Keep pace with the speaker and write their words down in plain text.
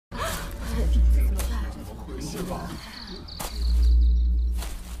是吧？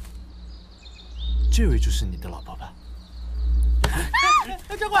这位就是你的老婆吧？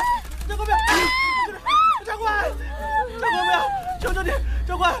长官，长官不要！长官，长官不要！求求你，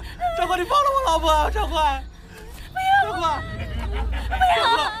长官，长官你放了我老婆！长官，不要！长官，不要！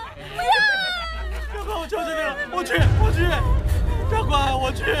不要！长官，我求求你了，我去！长官，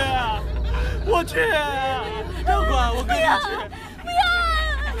我去！长官，我跟你去！不要！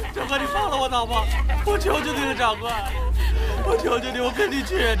长官，你放了我老婆！我求求你了，长官！我求求你，我跟你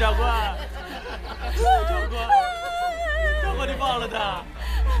去，长官！长官，你放了他！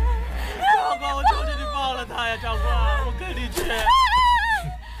长官，我求求你放了他呀！长官，我跟你去。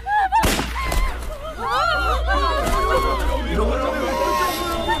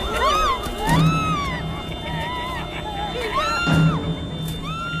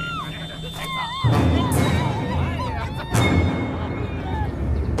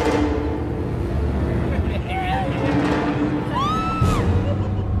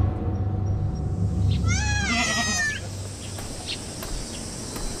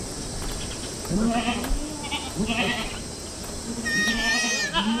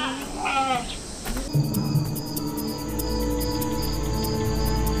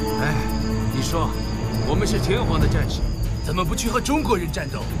哎，你说，我们是天皇的战士，怎么不去和中国人战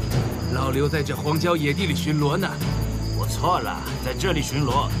斗，老留在这荒郊野地里巡逻呢？我错了，在这里巡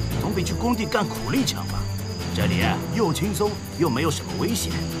逻总比去工地干苦力强吧？这里又轻松又没有什么危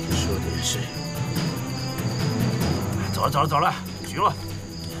险。说的也是。走了，巡逻。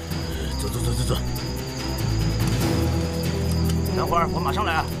走。等会儿我马上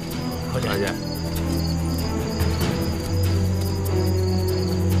来啊！快点。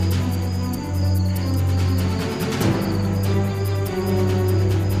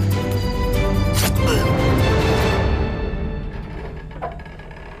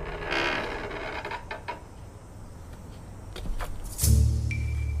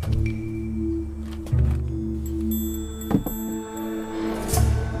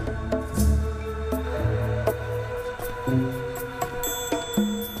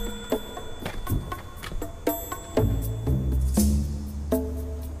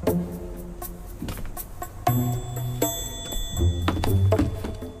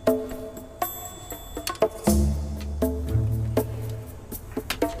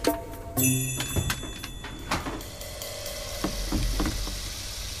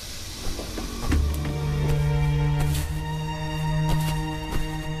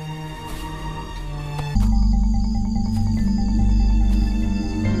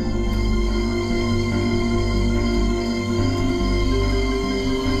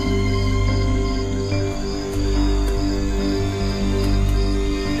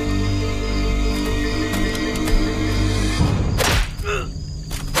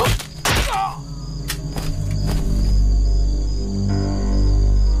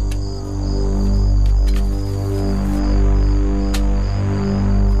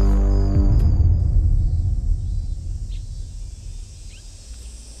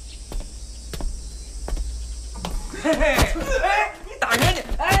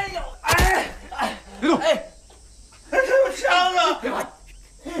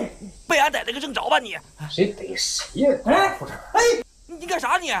谁逮谁呀？裤衩！哎，你干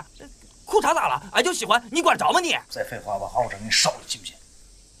啥你？裤衩咋了？俺就喜欢，你管着吗你？再废话，我好好整你烧了，信不信？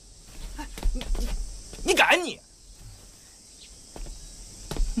你敢你？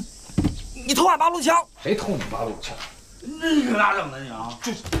你偷俺八路枪？谁偷你八路枪？你搁哪整的你啊？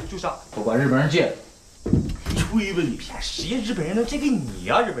就是啊，都管日本人借的。吹吧你！谁日本人能借给你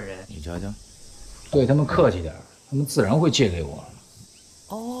呀？日本人？你瞧瞧，对他们客气点，他们自然会借给我。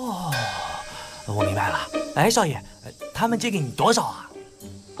哦。我明白了，哎，少爷，他们借给你多少啊？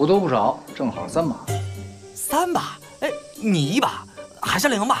不多不少，正好3把。3把？哎，你1把，还是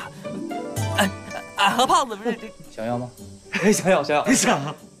2把。俺和胖子不是想要吗？想要。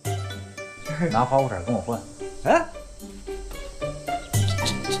拿花裤衩跟我换。哎，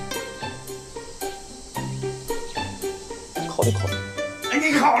考虑。哎，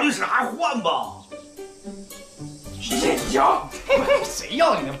你考虑啥？换吧。行，谁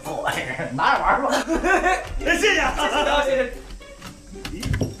要你那破玩意儿？拿着玩吧。谢谢。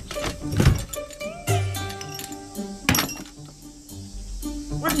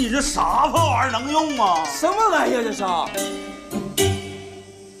不是你这啥破玩意儿能用吗？什么玩意儿这是？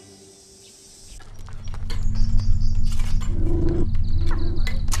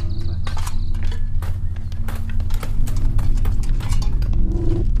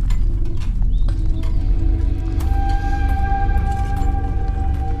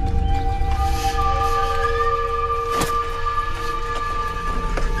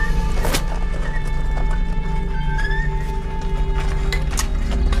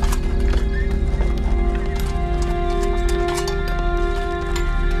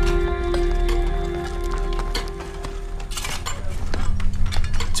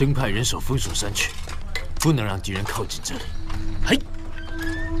增派人手封锁山区，不能让敌人靠近这里。嘿，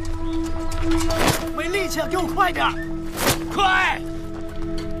没力气了，给我快点！快！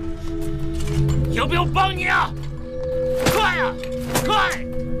要不要帮你啊？快啊！快！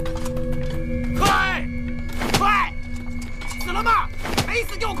快！快！死了吗？没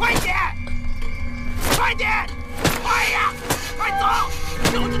死，给我快一点！快点！快呀！快走！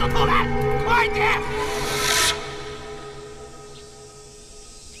手指头偷懒！快点！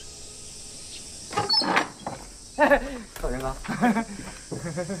少元哥，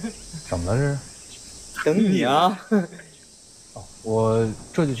怎么了这是？等你啊！哦，我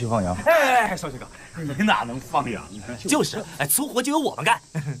这就去放羊。哎，少元哥，你哪能放羊呢？就是，哎，粗活就由我们干。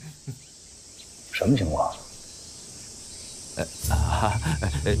什么情况？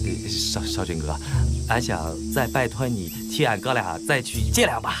少军哥，俺想再拜托你替俺哥俩再去借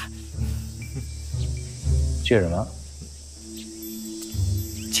两把。借什么？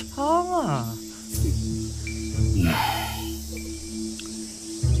枪啊！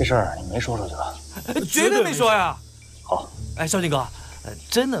这事儿你没说出去吧？绝对没说呀。好，哎，少军哥，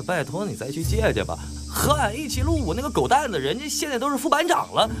真的拜托你再去借借吧。和俺一起入伍那个狗蛋子，人家现在都是副班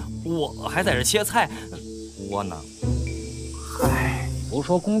长了，我还在这切菜，窝囊。嗨，你不是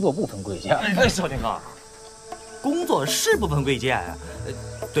说工作不分贵贱？哎，少军哥，工作是不分贵贱啊。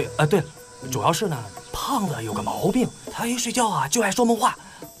对了，主要是呢，胖子有个毛病，他一睡觉啊就爱说梦话。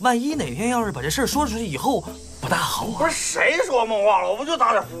万一哪天要是把这事儿说出去以后，不大好啊。不是谁说梦话了，我不就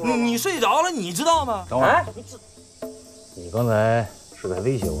打点呼噜？你睡着了，你知道吗？等会儿，你刚才是在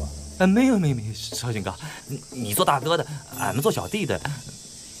威胁我？没有，少军哥，你做大哥的，俺们做小弟的，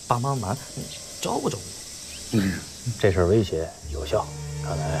帮忙，招呼招呼。这事儿威胁有效，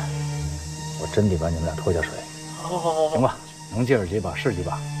看来我真得把你们俩拖下水。好，行吧，能借着几把是几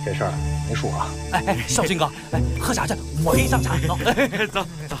把，这事儿没数啊。哎，少军哥，哎，喝茶去，我给你上茶，走，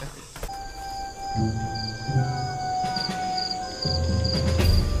走。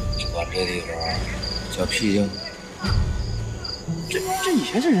你管这地方叫僻静？这以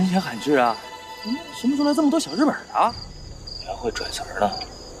前是人前罕至啊，什么时候来这么多小日本啊？你还会转词儿呢，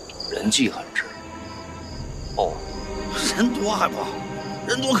人迹罕至。哦，人多还不好，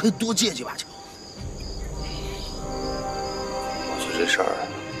人多可以多借几把枪。我觉得这事儿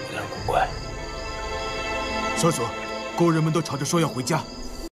有点古怪。少佐，工人们都吵着说要回家。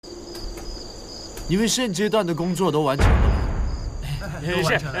你们现阶段的工作都完成了吗？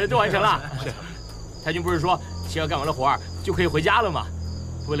是，都完成了。是，太君不是说只要干完了活儿就可以回家了吗？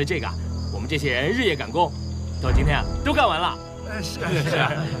为了这个，我们这些人日夜赶工，到今天啊都干完了。是，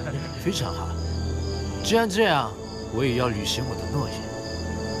非常好。既然这样，我也要履行我的诺言，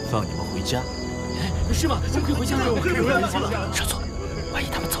放你们回家。是吗？我们可以回家了，我们可以回家了。少佐，万一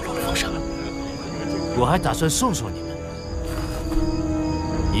他们走漏了风声，我还打算送你们，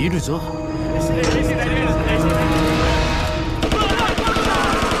一路走好。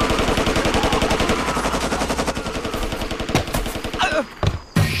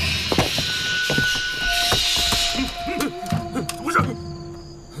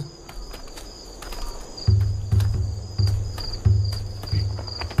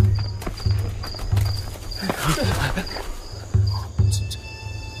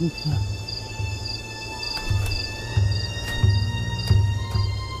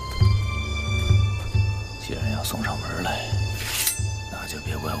既然要送上门来，那就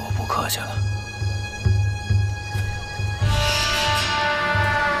别怪我不客气了。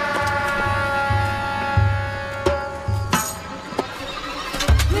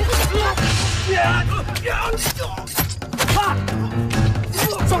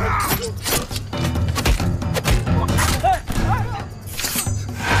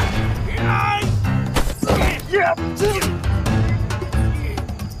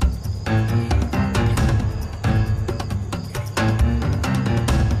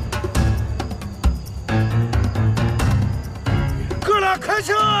哥俩开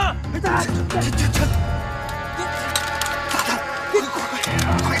枪啊！快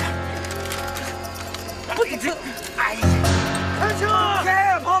点！开枪啊！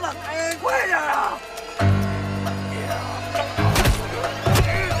开，胖子，快点啊！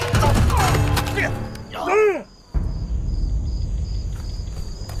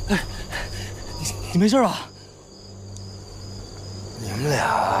你没事吧？你们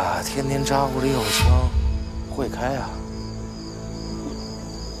俩天天扎呼里有枪，会开啊？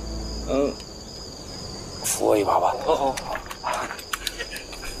扶我一把吧。好。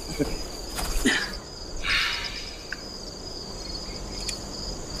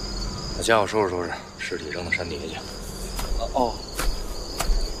把家伙收拾收拾，尸体扔到山底下去。哦。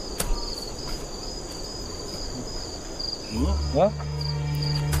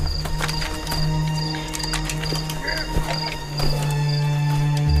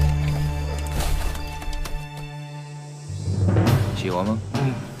喜欢吗？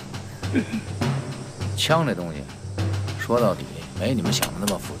枪这东西，说到底没你们想的那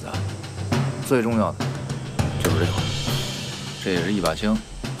么复杂。最重要的就是这块，这也是一把枪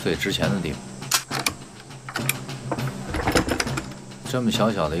最值钱的地方。这么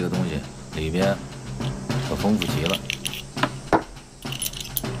小小的一个东西，里边可丰富极了。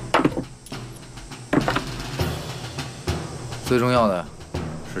最重要的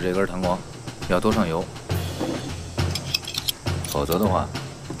是这根弹簧，要多上油，否则的话，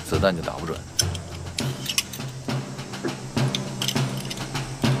子弹就打不准。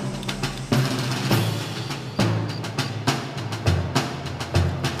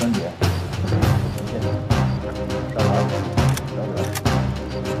张姐，上来，张主任。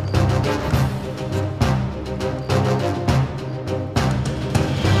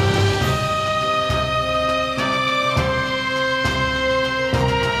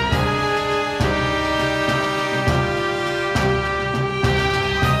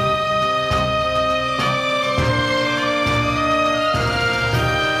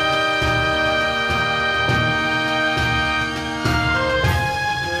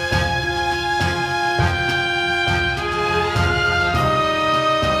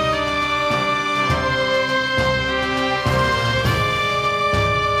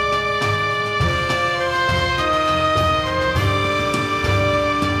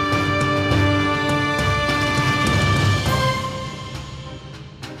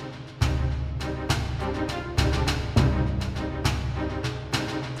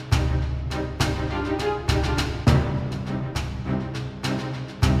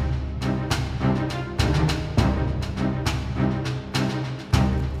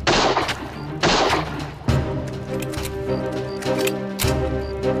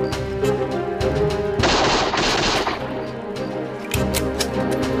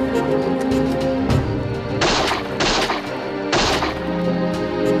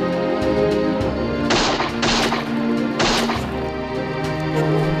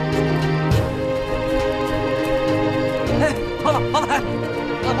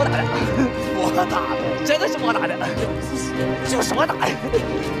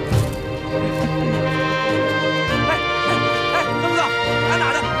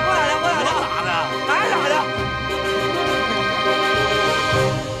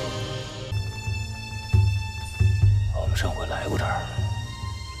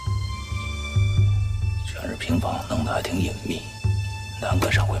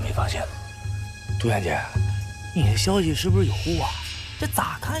杜元姐，你的消息是不是有误啊？这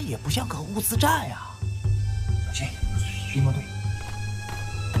咋看也不像可恶自战呀！小心，兵魔队！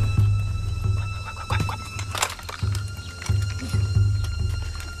快！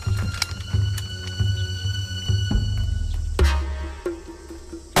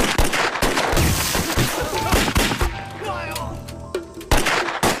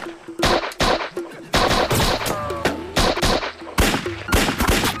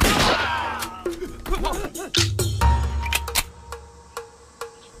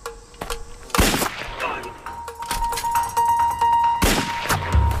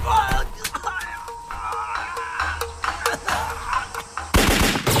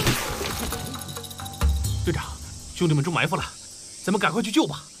队长，兄弟们中埋伏了，咱们赶快去救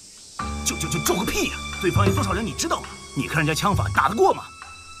吧！救个屁呀！对方有多少人你知道吗？你看人家枪法打得过吗？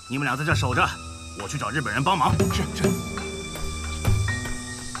你们俩在这守着，我去找日本人帮忙。是。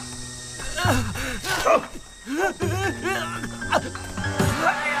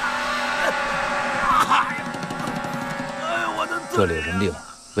这里有人定，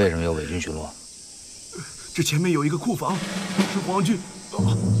为什么有伪军巡逻？这前面有一个库房，是皇军，不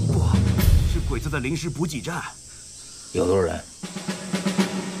是鬼子的临时补给站。有多少人？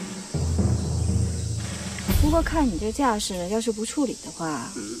不过看你这架势，要是不处理的话，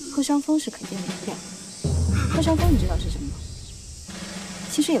破伤风是肯定没掉。破伤风你知道是什么吗？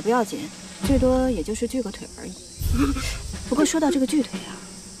其实也不要紧，最多也就是锯个腿而已。不过说到这个锯腿啊，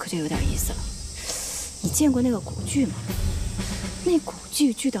可就有点意思了。你见过那个骨锯吗？那骨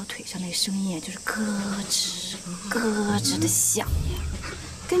锯锯到腿上那声音啊，就是咯吱咯吱的响呀，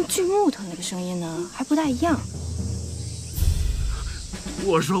跟锯木头那个声音呢还不大一样。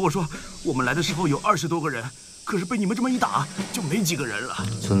我说，我们来的时候有20多个人，可是被你们这么一打，就没几个人了。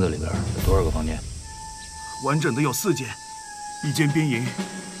村子里边有多少个房间？完整的有4间，1间兵营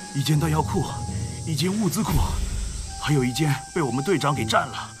，1间弹药库，1间物资库，还有1间被我们队长给占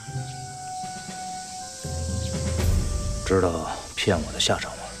了。知道骗我的下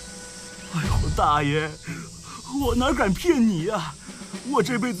场吗？哎呦，大爷，我哪敢骗你呀？我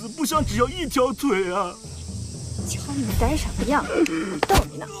这辈子不想只要1条腿啊！瞧你那胆小的样子，逗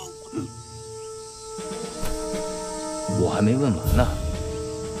你呢。我还没问完呢。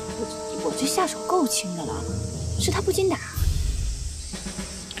我这下手够轻的了，是他不经打。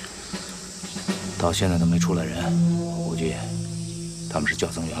到现在都没出来人，我估计他们是叫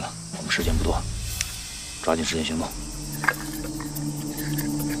增援了。我们时间不多，抓紧时间行动。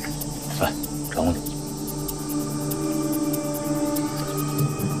来，传过去。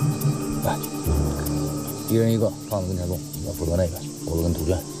来，一人一个，胖子跟田龙要负责那边，胡子跟杜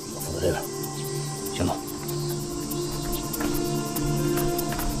鹃要负责这边。行动。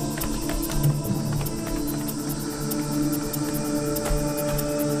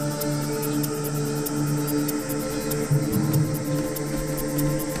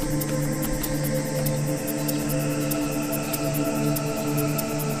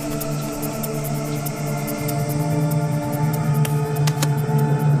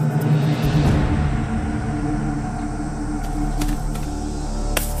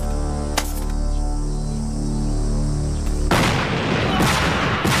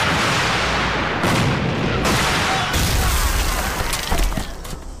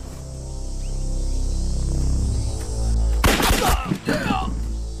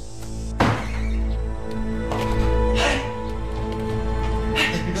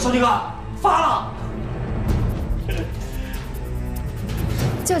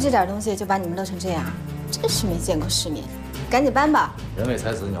 就这点东西就把你们弄成这样，真是没见过世面。赶紧搬吧。人为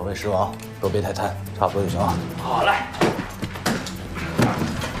财死，鸟为食亡，都别太贪，差不多就行了。好嘞。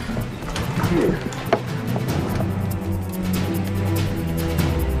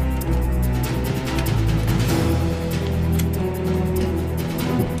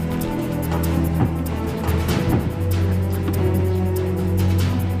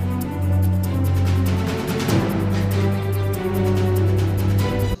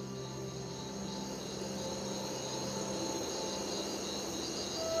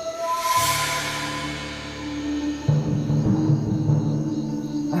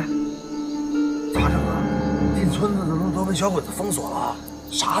小鬼子封锁了，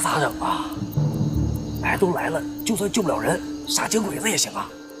啥咋整啊？哎，都来了，就算救不了人，杀奸鬼子也行啊！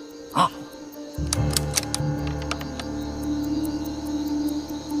啊！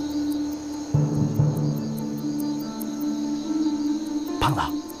胖子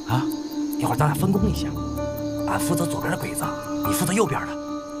啊，一会儿咱俩分工一下，俺负责左边的鬼子，你负责右边的，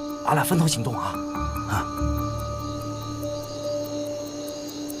俺俩分头行动啊！啊！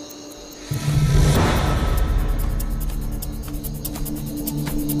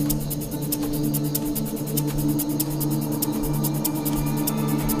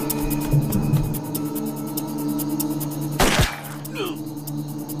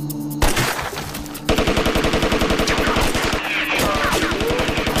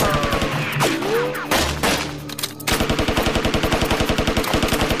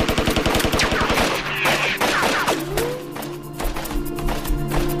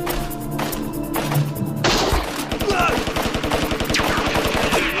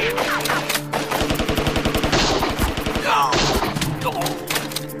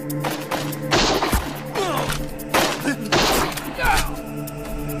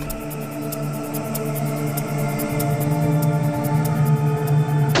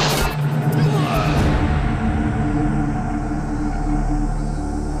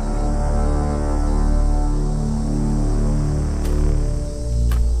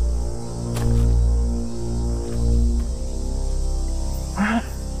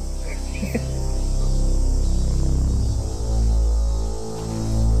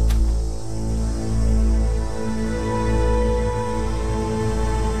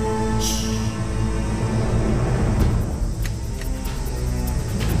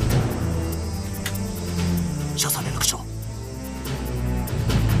 小草练了个手。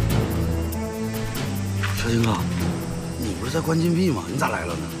小金哥，你不是在关禁闭吗？你咋来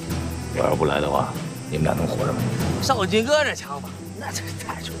了呢？我要是不来的话，你们俩能活着吗？少金哥这枪法，那真是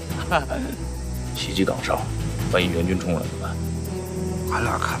太准了。袭击岗哨，万一援军冲来怎么办？俺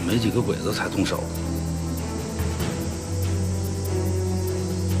俩看没几个鬼子才动手。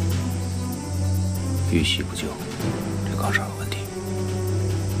遇袭不救，这岗哨有问题。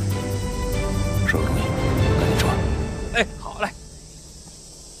收拾东西，赶紧撤。哎，好嘞。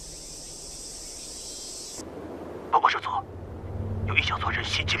报告少佐，有一小撮人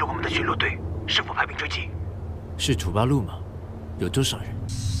袭击了我们的巡逻队，是否派兵追击？是土八路吗？有多少人？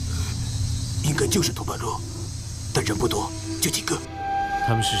应该就是土八路，但人不多，就几个。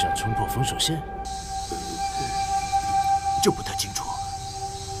他们是想冲破封锁线？这不太清楚。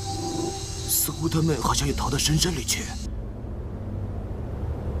似乎他们好像也逃到深山里去。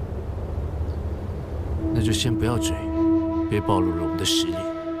那就先不要追，别暴露了我们的实力。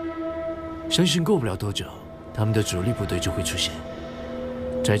相信过不了多久，他们的主力部队就会出现。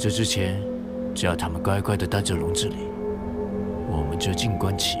在这之前，只要他们乖乖的待在笼子里，我们就静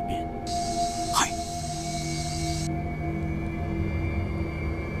观其变。嗨。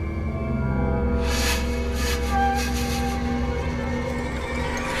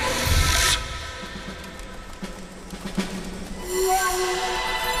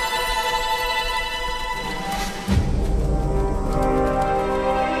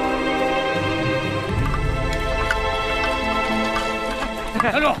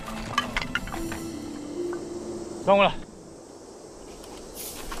站住！转过来。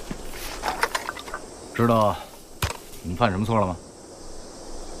知道你们犯什么错了吗？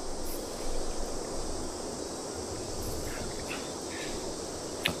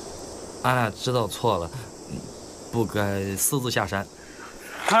俺俩知道错了，不该私自下山。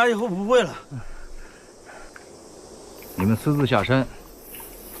俺俩以后不会了。你们私自下山，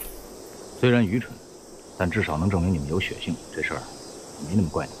虽然愚蠢，但至少能证明你们有血性。这事儿没那么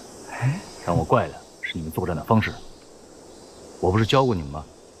怪你们，但我怪的是你们作战的方式。我不是教过你们吗？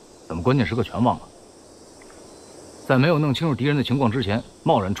怎么关键时刻全忘了？在没有弄清楚敌人的情况之前，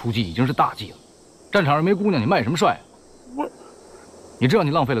贸然出击已经是大忌了。战场上没姑娘，你卖什么帅？你知道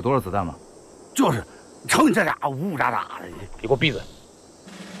你浪费了多少子弹吗？就是，瞅你这家伙呜呜喳喳的。你给我闭嘴！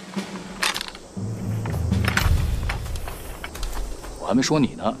我还没说你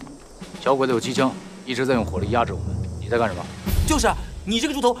呢，小鬼子有机枪，一直在用火力压制我们。你在干什么？就是啊，你这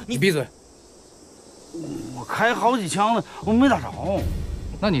个猪头，你闭嘴！我开好几枪了，我没打着。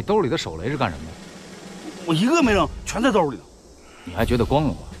那你兜里的手雷是干什么的？我一个没扔，全在兜里呢。你还觉得光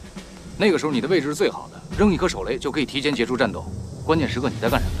荣吗？那个时候你的位置是最好的，扔一颗手雷就可以提前结束战斗。关键时刻你在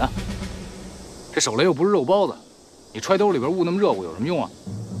干什么呢？这手雷又不是肉包子，你揣兜里边捂那么热乎有什么用啊？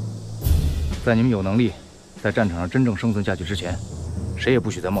在你们有能力在战场上真正生存下去之前，谁也不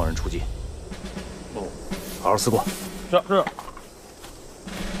许再贸然出击。好好思过。是。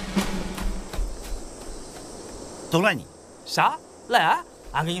都赖你。啥？赖俺？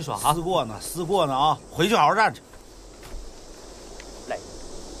俺跟你说啊，思过呢啊！回去好好站着。来，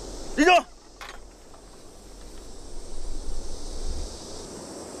立正。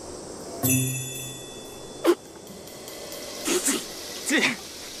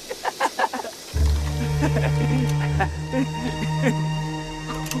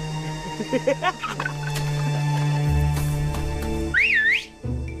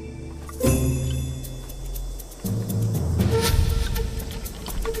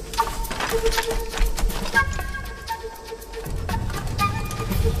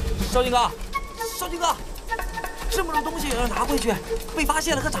少军哥，少军哥，这么多东西要拿回去，被发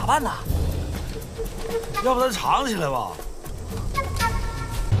现了可咋办呢？要不咱藏起来吧？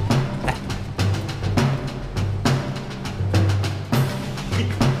来，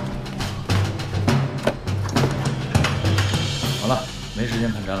好了，没时间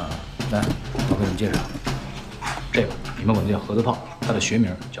看展览了。来，我给你们介绍，这个你们管它叫盒子炮，它的学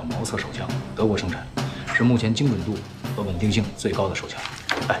名叫毛瑟手枪，德国生产，是目前精准度和稳定性最高的手枪。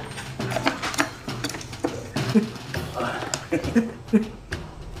来。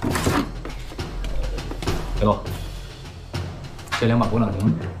给我，这2把勃朗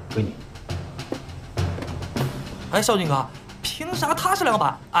宁归你。哎，少军哥，凭啥他是2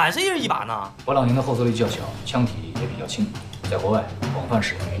把，俺是1人1把呢？勃朗宁的后坐力较小，枪体也比较轻，在国外广泛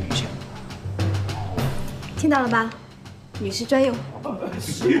使用于女性。听到了吧？女士专用。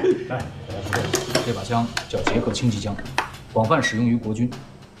来，这把枪叫捷克轻机枪，广泛使用于国军，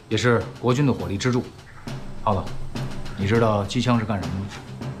也是国军的火力支柱。耗子，你知道机枪是干什么的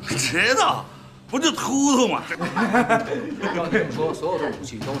吗？知道，不就突突吗？照你这么说，所有的武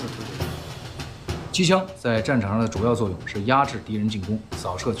器都是突突。机枪在战场上的主要作用是压制敌人进攻，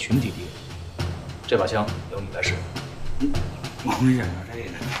扫射群体敌人。这把枪由你来使。我没想到这个。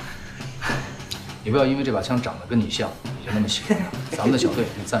你不要因为这把枪长得跟你像，你就那么喜欢它。咱们的小队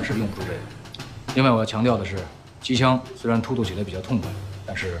暂时用不出这个。另外，我要强调的是，机枪虽然突突起来比较痛快，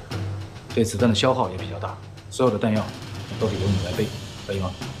但是对子弹的消耗也比较大。所有的弹药都得由你来背，可以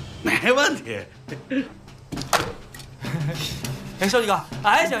吗？没问题。哎，少军哥，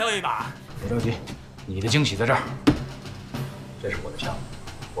俺想要1把。别着急，你的惊喜在这儿。这是我的枪，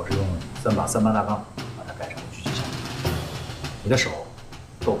我是用3把38大钢把它改成了狙击枪。你的手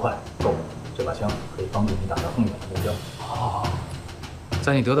够快够稳，这把枪可以帮助你打到更远的目标。哦，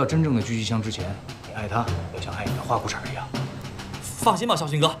在你得到真正的狙击枪之前，你爱它要像爱你的花裤衩一样。放心吧，少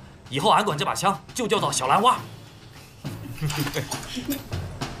军哥，以后俺管这把枪就叫做小兰花。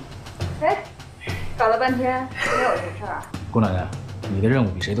哎，搞了半天没有这事儿啊？姑奶奶，你的任务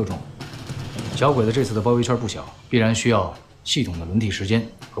比谁都重。小鬼子这次的包围圈不小，必然需要系统的轮替时间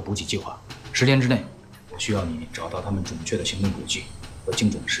和补给计划。10天之内，我需要你找到他们准确的行动轨迹和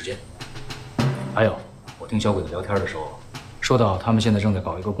精准的时间。还有，我听小鬼子聊天的时候，说到他们现在正在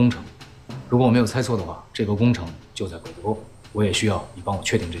搞一个工程，如果我没有猜错的话，这个工程就在鬼子沟。我也需要你帮我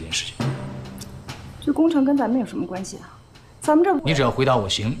确定这件事情。这工程跟咱们有什么关系啊？咱们这……你只要回答我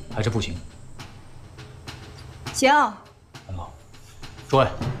行还是不行。行。很好。诸位，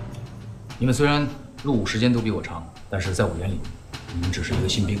你们虽然入伍时间都比我长，但是在我眼里，你们只是一个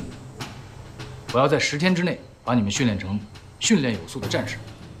新兵。我要在10天之内把你们训练成训练有素的战士，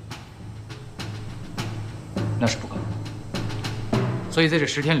那是不可能。所以在这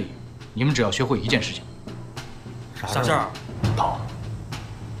10天里，你们只要学会一件事情。啥事儿？跑。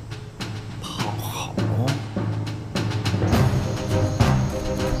跑。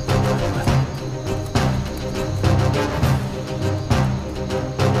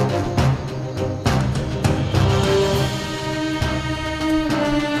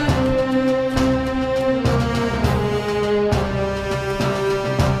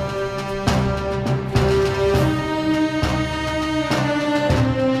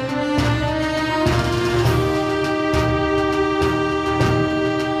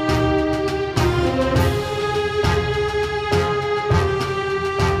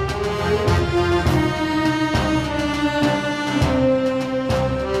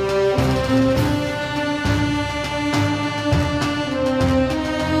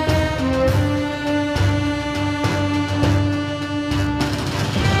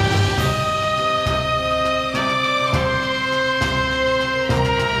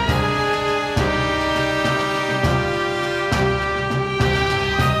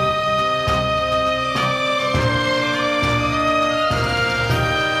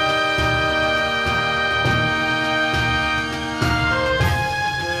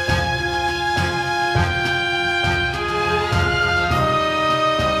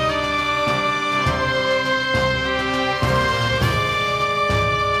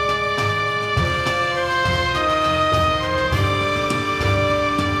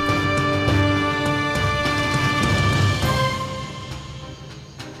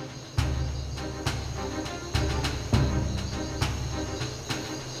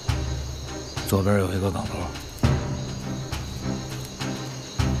左边有一个岗头。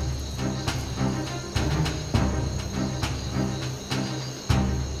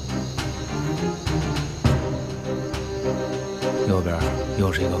右边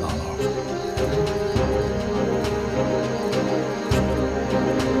又是一个岗头。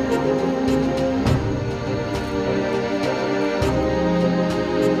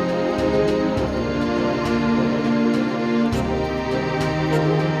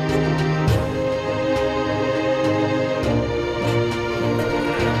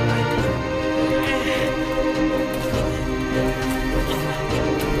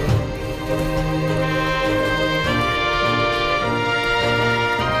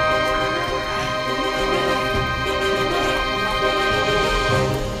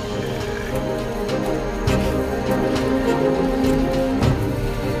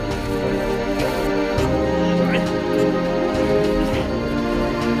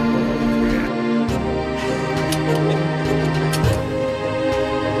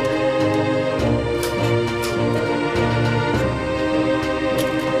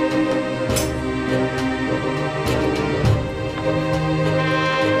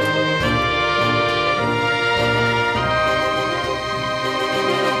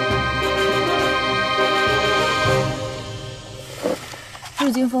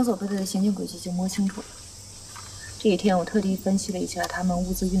日军封锁部队的行进轨迹就摸清楚了。这几天我特地分析了一下他们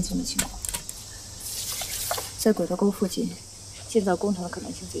物资运送的情况，在鬼头沟附近建造工程的可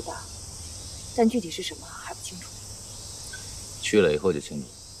能性最大，但具体是什么还不清楚。去了以后就清楚。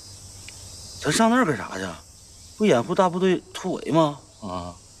咱上那儿干啥去？不掩护大部队突围吗？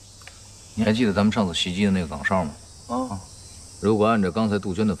啊，你还记得咱们上次袭击的那个岗哨吗？啊，如果按照刚才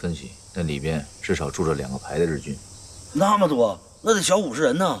杜鹃的分析，那里边至少住着2个排的日军。那么多，那得小50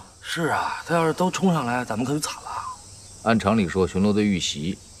人呢。是啊，他要是都冲上来，咱们可就惨了。按常理说，巡逻队遇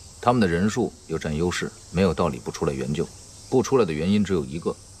袭，他们的人数又占优势，没有道理不出来援救。不出来的原因只有一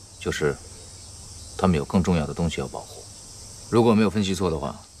个，就是他们有更重要的东西要保护。如果没有分析错的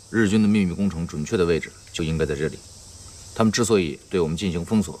话，日军的秘密工程准确的位置就应该在这里。他们之所以对我们进行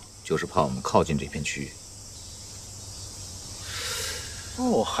封锁，就是怕我们靠近这片区域。那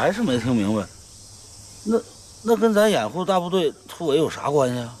我还是没听明白，那跟咱掩护大部队突围有啥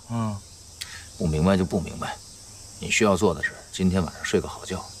关系啊？不明白就不明白。你需要做的是今天晚上睡个好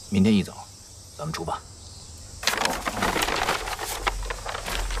觉，明天一早咱们出发。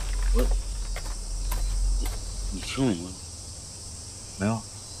你听明白了？没有。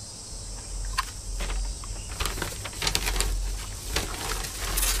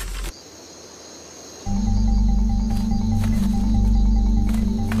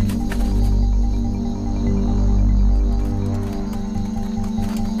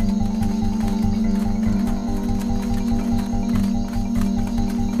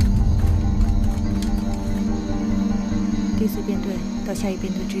下一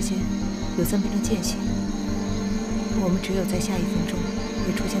编队之间有3分钟间隙，我们只有在下1分钟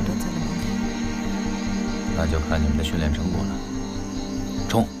会出现短暂的矛盾。那就看你们的训练成果了。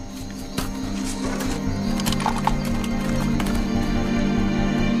冲！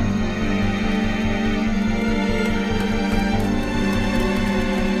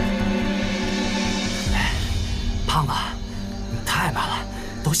胖子，你太慢了，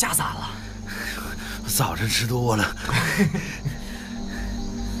都吓散了。早晨吃多了。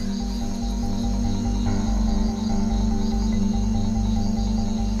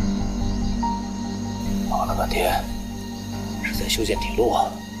跑了半天，是在修建铁路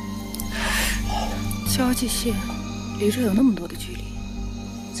啊。交界线离这有那么多的距离，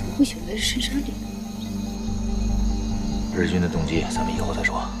怎么会选在这深山里呢？日军的动机咱们以后再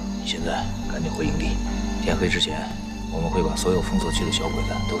说，你现在赶紧回营地。天黑之前，我们会把所有封锁区的小鬼子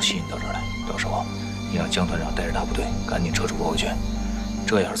都吸引到这儿来。到时候，你让江团长带着大部队赶紧撤出包围圈。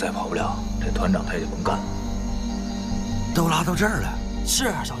这要是再跑不了，这团长他也就甭干了。都拉到这儿了。是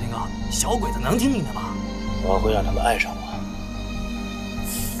啊，小兵哥，小鬼子能听你的吗？我会让他们爱上我。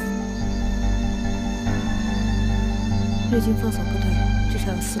日军封锁部队至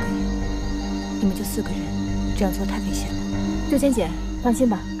少有4个人，你们就4个人，这样做太危险了。周千姐，放心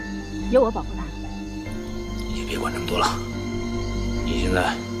吧，有我保护她。你就别管这么多了，你现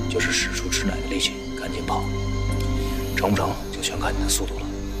在就是使出吃奶的力气，赶紧跑，成不成就全看你的速度了。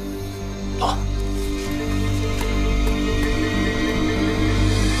走。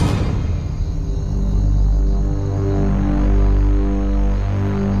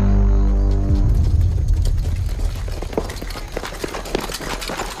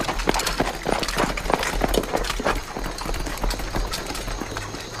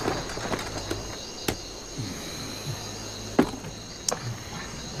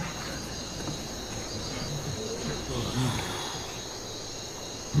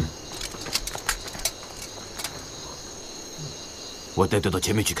我带队到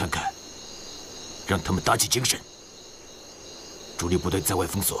前面去看看，让他们打起精神。主力部队在外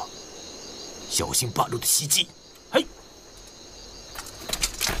封锁，小心八路的袭击。嘿，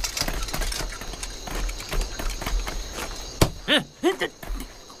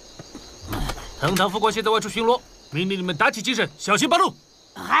藤堂副官现在外出巡逻，命令你们打起精神，小心八路。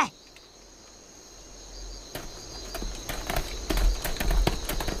嗨。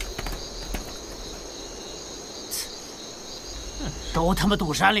都他妈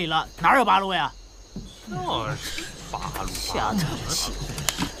堵山里了，哪有八路呀？就是八路，瞎扯气。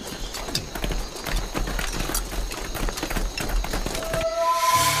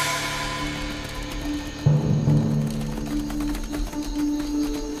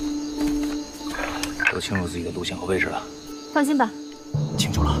都清楚自己的路线和位置了。放心吧，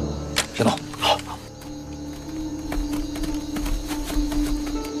清楚了。行动。好。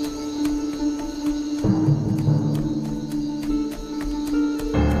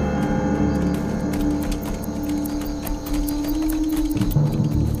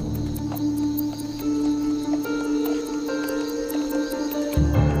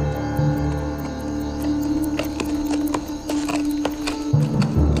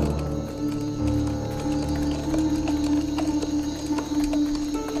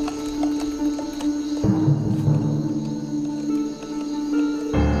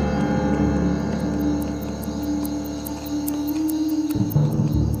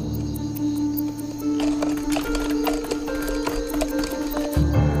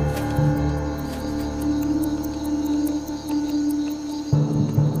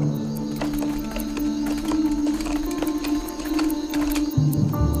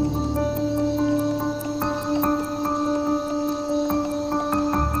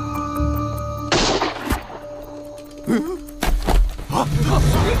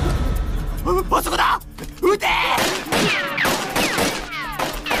我这个打，对。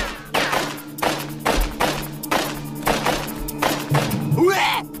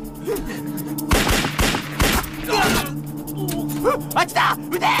あっちだ、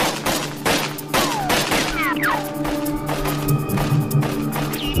撃て！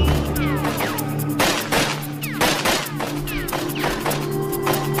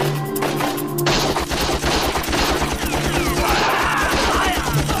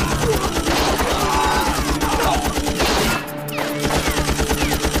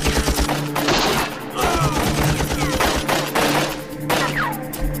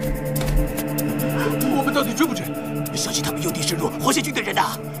火线军的人呢？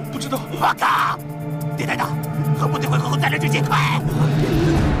不知道。报告，电台长，和部队会合后，在人之间快！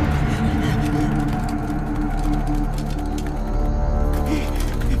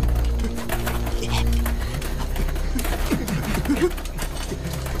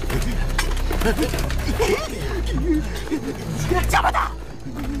 잡아他！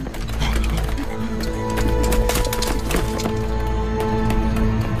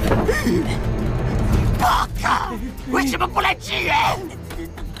报告，为什么不来支援？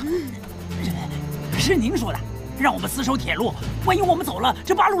是您说的，让我们死守铁路，万一我们走了，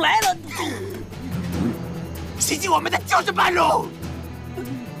这八路来了，袭击我们的就是八路。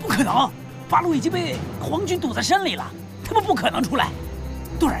不可能，八路已经被皇军堵在山里了，他们不可能出来。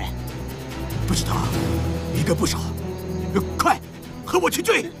多少人？不知道，应该不少。快，和我去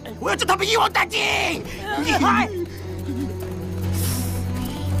追！我要将他们一网打尽！快！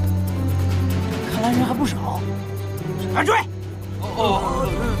看来人还不少，快追！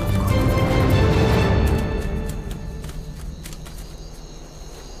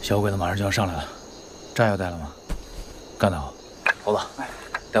小鬼子马上就要上来了，炸药带了吗？干得好，猴子，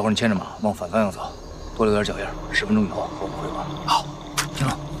待会儿你牵着马往反方向走，多留点脚印，10分钟以后和我们汇报。好，听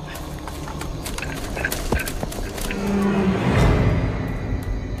了。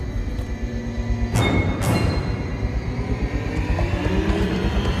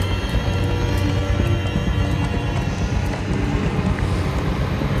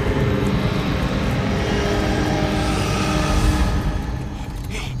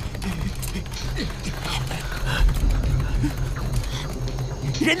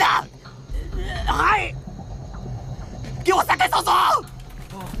人呢？嗨！给我散开搜索！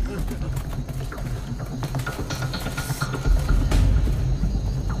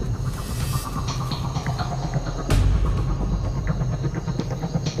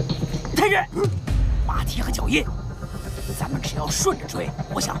太君，马蹄和脚印，咱们只要顺着追，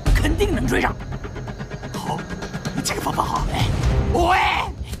我想肯定能追上。好，这个方法好。喂，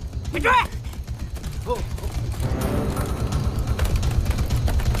别追！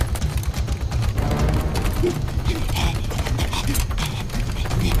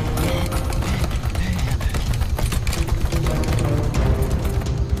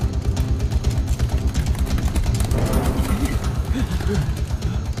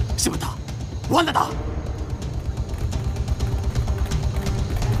什么打？弯的打！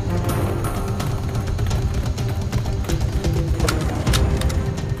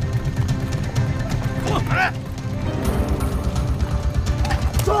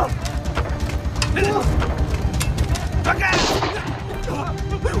走！放开！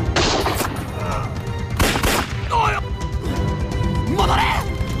哎呦！莫多雷！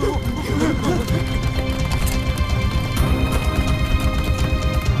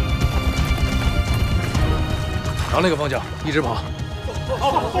朝那个方向一直跑。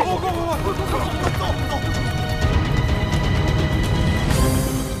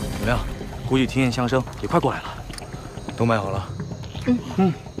怎么样？估计听见枪声，也快过来了。都买好了。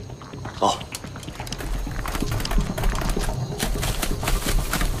走。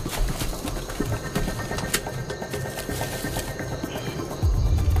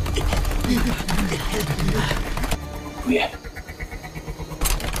注意。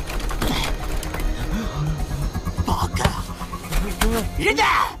报告，人呢？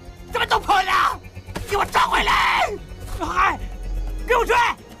怎么都跑了？给我抓回来！嗨，给我追！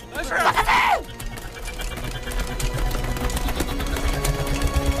是。放开门！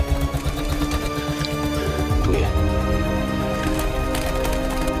注意，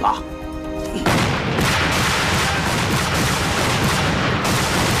拉。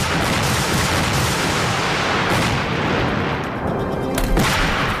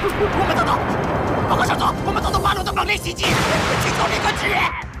我们等等，报告少佐，我们遭到八路的猛烈袭击，请求立刻支援。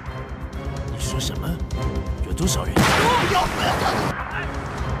你说什么？有多少人？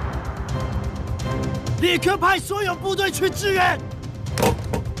立刻派所有部队去支援！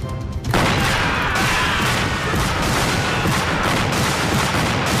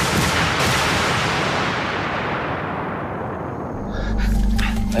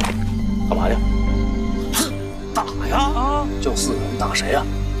哎，干嘛去？打呀！就4个人打谁呀？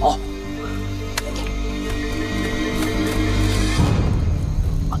好。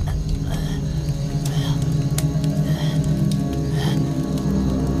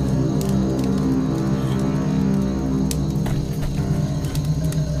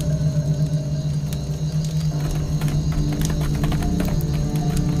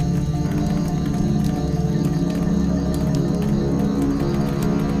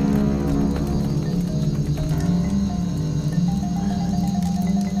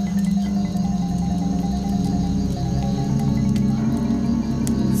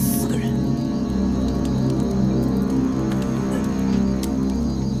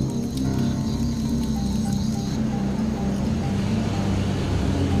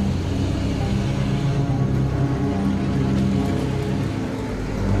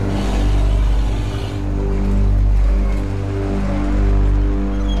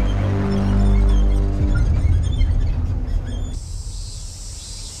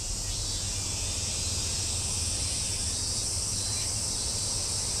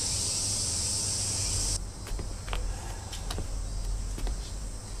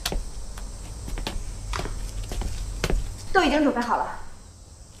都已经准备好了。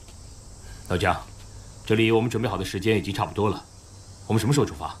老姜，这里我们准备好的时间已经差不多了，我们什么时候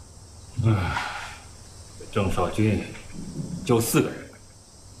出发？郑少军就4个人，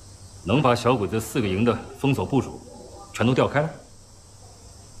能把小鬼子4个营的封锁部署全都调开了？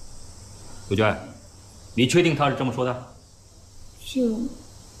杜鹃，你确定他是这么说的？是。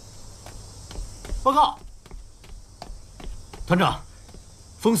报告，团长，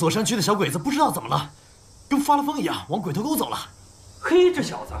封锁山区的小鬼子不知道怎么了，跟发了疯一样往鬼头沟走了。嘿，这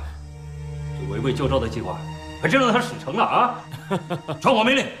小子，这围魏救赵的计划还真让他使成了啊！传我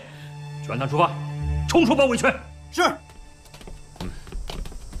命令，全团出发，冲出包围圈。是。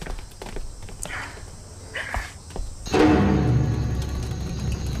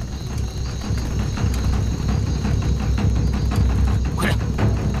快点！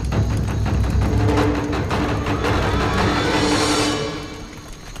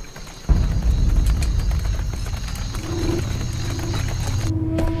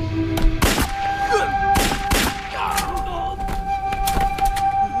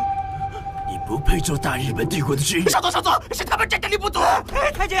配做大日本帝国的军人。少佐，是他们战斗力不足。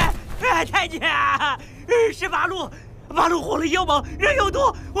太监，是八路火力勇猛，人又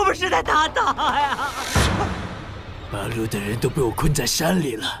多，我们实在打不到呀。八路的人都被我困在山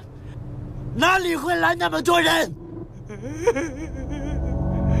里了，哪里会来那么多人？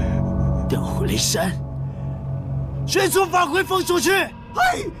调回来山，迅速返回封锁区。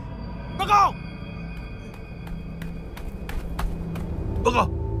嘿，报告，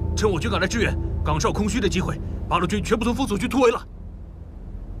趁我军赶来支援。岗哨空虚的机会，八路军全部从封锁区突围了。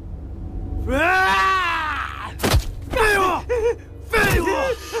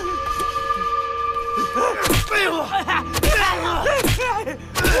废物！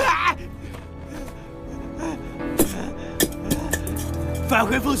返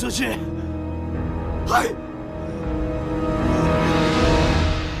回封锁区。嘿！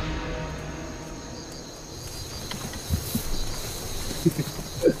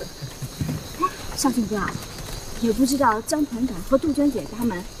少庆哥，也不知道张团长和杜鹃姐他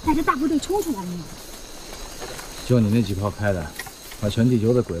们带着大部队冲出来了没有？就你那几炮开的，把全地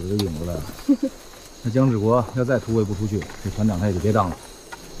球的鬼子都引过来了。那姜志国要再突围不出去，这团长他也就别当了。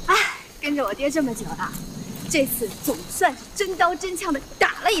哎，跟着我爹这么久了，这次总算是真刀真枪的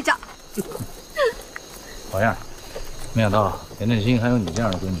打了一仗。好样！没想到田振兴还有你这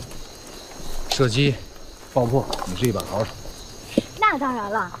样的闺女。射击、爆破，你是一把好手。那当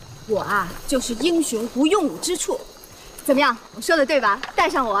然了。我啊，就是英雄无用武之处。怎么样，我说的对吧？带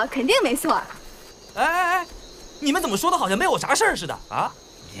上我肯定没错。哎，你们怎么说的好像没我啥事儿似的啊？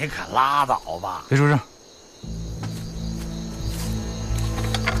你可拉倒吧！别说声，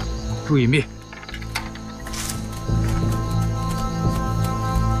注意隐蔽。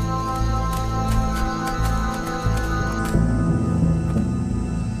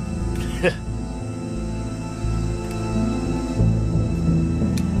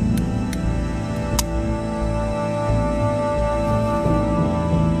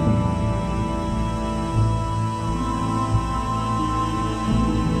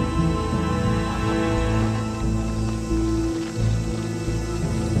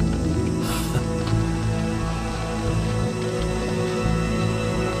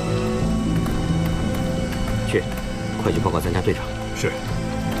快去报告咱家队长。是。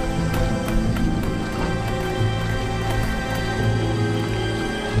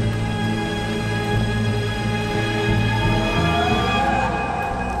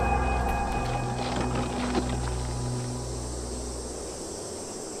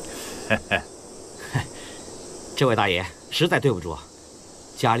这位大爷实在对不住，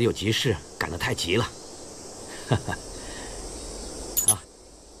家里有急事，赶得太急了。啊，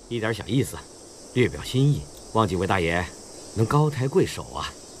一点小意思，略表心意。望几位大爷能高抬贵手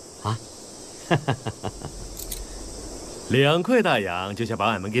啊！啊！两块大洋就想把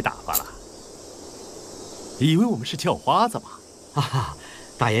俺们给打发了？以为我们是叫花子吗？啊，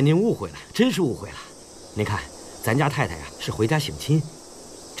大爷您误会了，真是误会了。您看，咱家太太呀是回家省亲，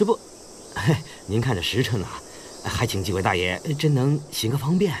这不，您看这时辰了，还请几位大爷真能行个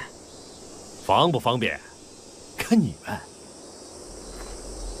方便。方不方便，看你们。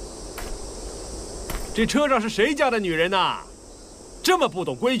这车上是谁家的女人呐？这么不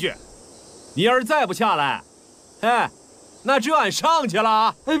懂规矩！你要是再不下来，哎，那这俺上去了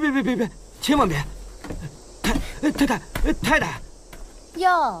啊！哎，别，千万别！太太，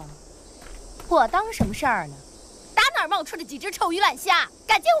哟，我当什么事儿呢？打哪儿冒出了几只臭鱼烂虾，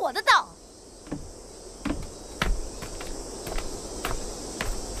敢进我的岛？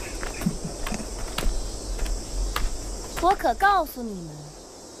我可告诉你们，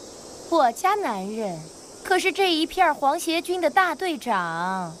我家男人可是这一片皇协军的大队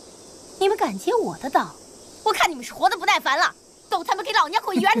长，你们敢接我的刀？我看你们是活得不耐烦了，都他妈给老娘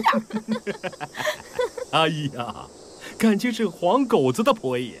滚远点！哎呀，感情是黄狗子的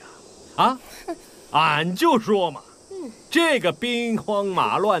婆姨呀！啊，俺就说嘛，这个兵荒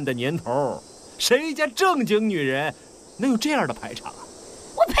马乱的年头，谁家正经女人能有这样的排场啊？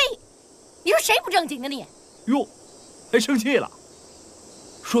我呸！你说谁不正经的你？哟，还生气了？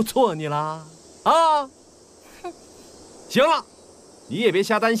说错你啦？啊？行了，你也别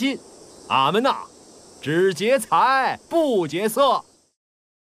瞎担心，俺们呐，只劫财不劫色。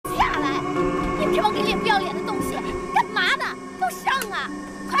下来！你们这帮给脸不要脸的东西，干嘛呢？都上啊！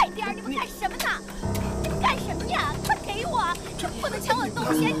快点！你们干什么呢？你们干什么呀？快给我！不能抢我的东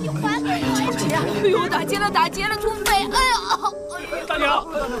西，你还给我！哎呦，打劫了，打劫了，土匪！哎呦！大娘，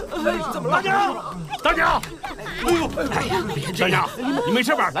怎么了？大娘，大娘！哎呦，大娘，你没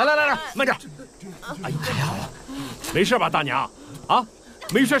事吧？来，慢点。哎呀，没事吧，大娘？啊，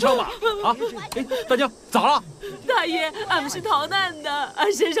没摔伤吧？啊，哎，大娘咋了？大爷，俺们是逃难的，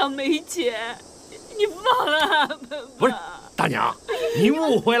俺身上没钱，你放了俺们吧。不是，大娘，您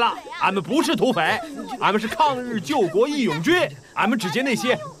误会了，俺们不是土匪，俺们是抗日救国义勇军，俺们只劫那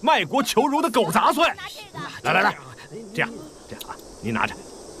些卖国求荣的狗杂碎。来，这样啊，您拿着，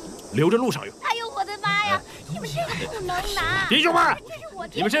留着路上用。哎呦，我的妈呀！你们这个不能拿！弟兄们，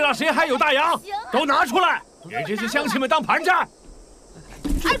你们身上谁还有大洋，都拿出来，给这些乡亲们当盘缠。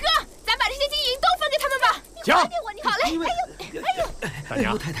二哥，咱把这些金银都分给他们吧。行，好嘞。哎呦，大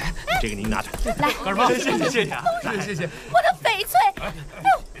娘，太太，这个您拿着。来，干什么？谢谢啊，谢谢。我的翡翠，哎呦，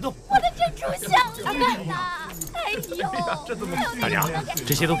别动！我的珍珠项链呐！哎呦，这怎么？大娘，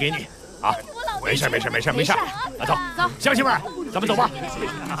这些都给你啊。没事。啊，走，乡亲们，咱们走吧。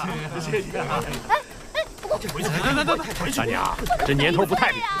谢谢啊。回去。大娘，这年头不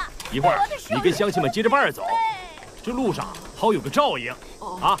太平，一会儿你跟乡亲们接着伴走，这路上好有个照应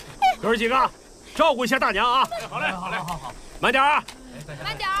啊。哥儿几个，照顾一下大娘啊。好嘞，慢点啊。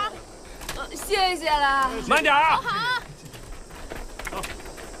慢点儿。谢谢了。慢点啊。好。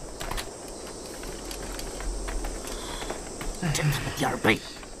真他妈第二辈，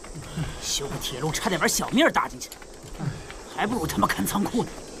修个铁路差点把小命搭进去，还不如他妈看仓库呢，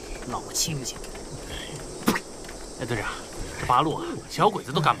老清醒。哎，队长，这八路啊，小鬼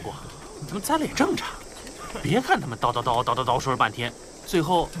子都干不过，咱们栽了也正常。别看他们叨说了半天，最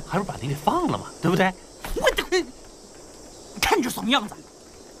后还不是把你给放了吗？对不对？我看你这怂样子，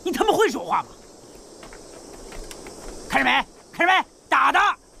你他妈会说话吗？看见没？打的，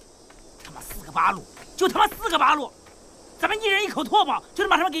他妈4个八路，就他妈4个八路，咱们一人一口唾沫就能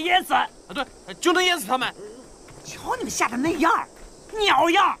把他们给淹死。啊，对，就能淹死他们。瞧你们吓得那样，鸟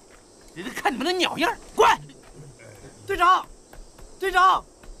样！人家看你们那鸟样，滚！队长，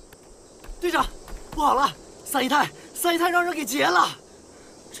不好了，三姨太让人给劫了。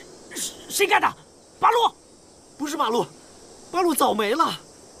谁干的？八路？不是八路早没了，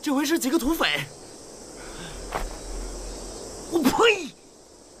这回是几个土匪。我呸！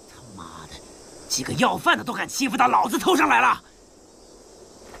他妈的，几个要饭的都敢欺负到老子头上来了。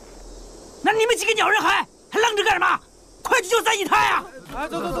那你们几个鸟人还愣着干什么？快去救三姨太啊！哎，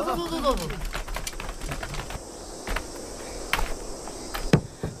走。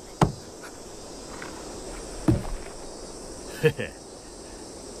嘿嘿，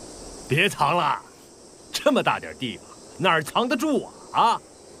别藏了，这么大点地方，哪儿藏得住啊？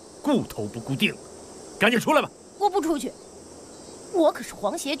顾头不顾腚，赶紧出来吧！我不出去，我可是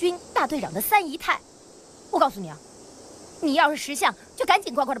皇协军大队长的三姨太。我告诉你啊，你要是识相，就赶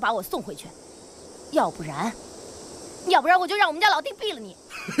紧乖乖的把我送回去，要不然我就让我们家老弟毙了你。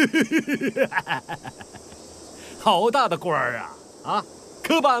好大的官儿啊！啊，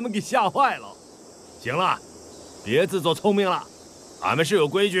可把俺们给吓坏了。行了。别自作聪明了，俺们是有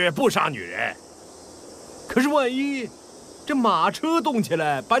规矩，不杀女人。可是万一这马车动起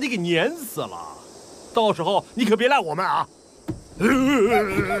来，把你给碾死了，到时候你可别赖我们啊！哎呦，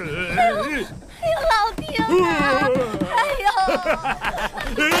老丁啊！哎呦！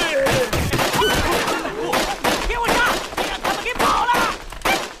给我杀！别让他们给跑了！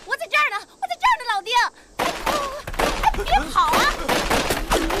我在这儿呢，老丁！别跑啊！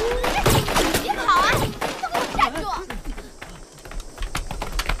别跑啊！站住！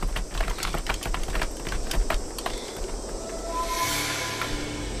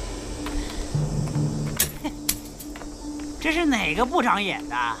这是哪个部长演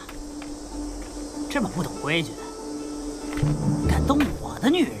的？这么不懂规矩的，敢动我的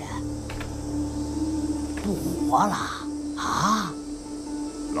女人，不活了啊！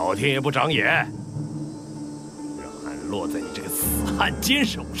老天爷不长眼，让俺落在你这个死汉奸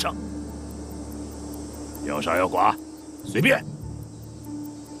手上。要杀要剐，随便。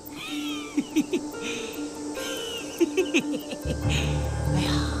哎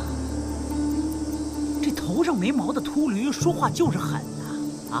呀，这头上没毛的秃驴说话就是狠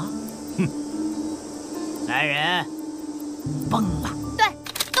呐！啊，哼，来人，崩了！对，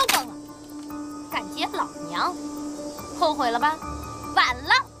都崩了。敢接老娘，后悔了吧？晚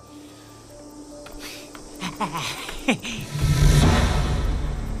了。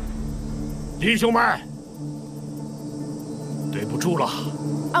弟兄们，对不住了。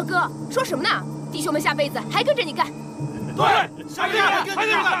二哥，说什么呢？弟兄们下辈子还跟着你干。对，下辈子还跟着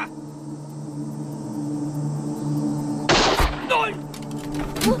你干。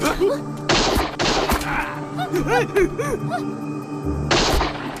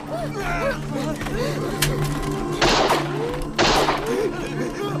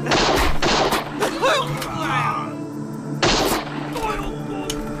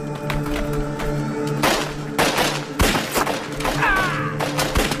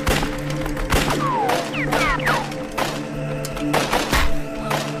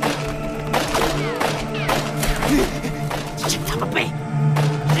真他妈背！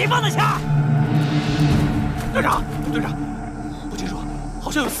谁放的枪？队长，队长，我听说好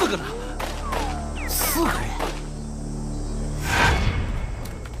像有4个呢。4个人。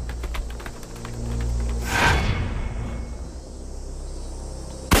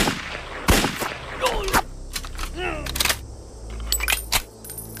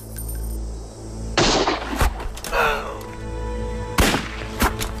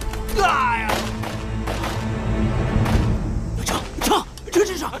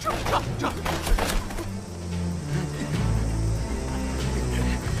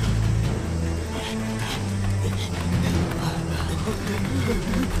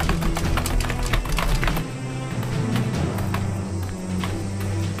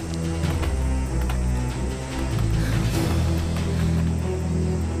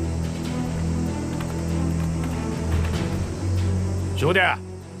兄弟，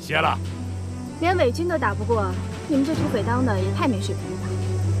歇了。连伪军都打不过，你们这土匪当的也太没水平了吧？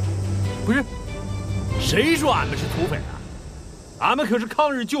不是，谁说俺们是土匪啊？俺们可是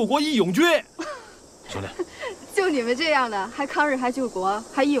抗日救国义勇军。兄弟，就你们这样的，还抗日还救国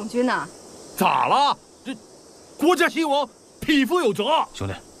还义勇军呢？咋了？这国家兴亡，匹夫有责。兄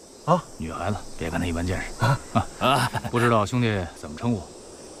弟，啊，女孩子别跟他一般见识啊！不知道兄弟怎么称呼？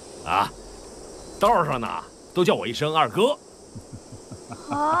啊，道上呢都叫我一声二哥。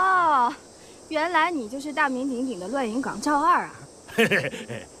哦，原来你就是大名鼎鼎的乱云岗赵二啊！嘿嘿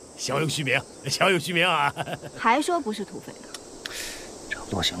嘿，小有虚名，小有虚名啊！还说不是土匪呢？差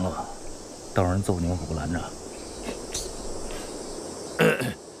不多行了吧？道上人揍你，我可不拦着。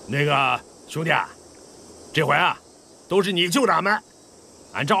那个兄弟啊，这回啊，都是你救的俺们，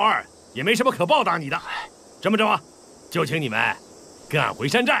俺赵二也没什么可报答你的。这么着吧，就请你们跟俺回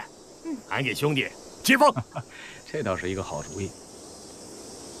山寨，俺给兄弟接风。这倒是一个好主意。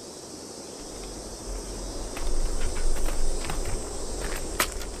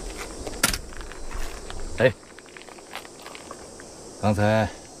哎，刚才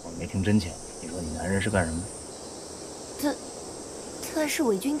我没听真切，你说你男人是干什么的？他是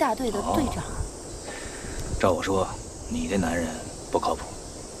伪军大队的队长。照我说，你这男人不靠谱，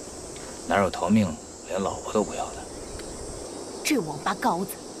哪有逃命连老婆都不要的？这王八羔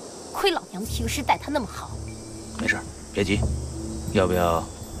子，亏老娘平时待他那么好。没事，别急，要不要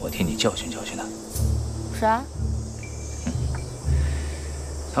我替你教训教训他？啥？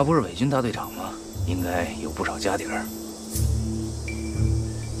他不是伪军大队长吗？应该有不少家底儿。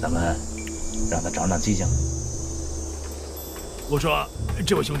咱们让他长长记性。我说，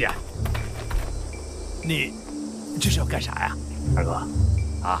这位兄弟，你这是要干啥呀？二哥，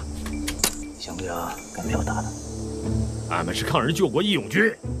啊，想不想干票打他？俺们是抗日救国义勇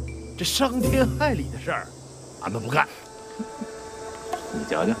军，这伤天害理的事儿，俺们不干。你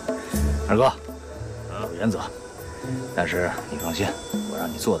瞧瞧，二哥，有原则，但是你放心，我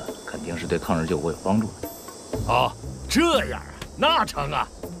让你做的肯定是对抗日救国有帮助的。哦，这样啊，那成啊，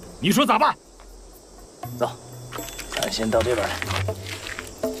你说咋办？走，咱先到这边来。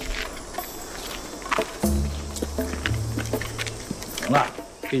行了，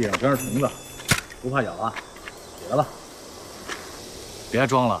地上全是虫子，不怕咬啊，起来吧。别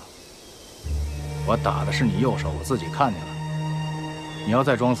装了，我打的是你右手，我自己看见了。你要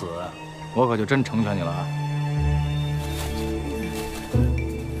再装死，我可就真成全你了啊！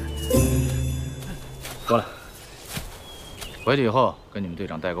过来，回去以后跟你们队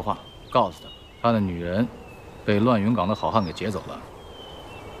长带个话，告诉他，他的女人被乱云岗的好汉给劫走了。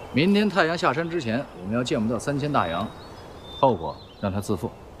明天太阳下山之前，我们要见不到3000大洋，后果让他自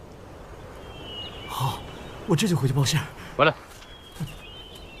负。好，我这就回去报信。回来。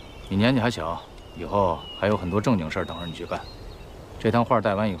你年纪还小，以后还有很多正经事儿等着你去干。这趟画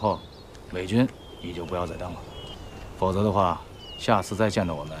带完以后，伪军你就不要再当了，否则的话，下次再见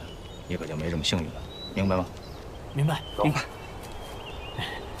到我们，你可就没这么幸运了，明白吗？明白，明白。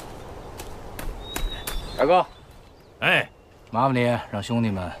大哥，哎，麻烦你让兄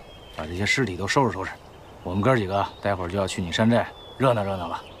弟们把这些尸体都收拾收拾，我们哥几个待会儿就要去你山寨热闹热闹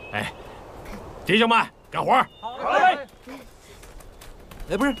了。哎，弟兄们，干活！好嘞。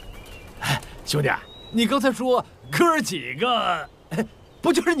哎，不是，兄弟，你刚才说哥几个，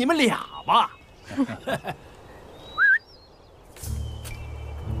不就是你们俩吗？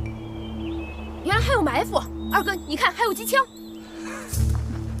原来还有埋伏，二哥，你看还有机枪。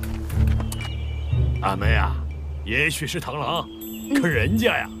俺们呀，也许是螳螂，可人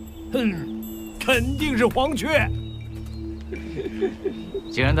家呀，肯定是黄雀。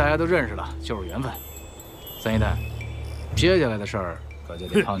既然大家都认识了，就是缘分。三姨太，接下来的事儿可就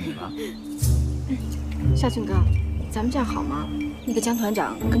得靠你了。少俊哥，咱们这样好吗？那个江团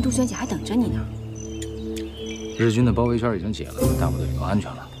长跟杜鹃姐还等着你呢。日军的包围圈已经解了，大部队都安全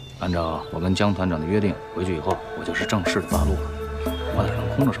了。按照我跟江团长的约定，回去以后我就是正式的八路了。我哪能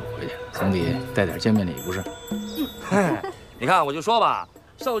空着手回去？总得带点见面礼不是？你看，我就说吧，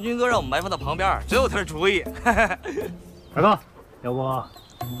少军哥让我们埋伏到旁边，只有他的主意。大哥，要不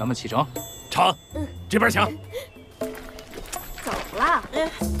咱们启程？成，这边请。走了。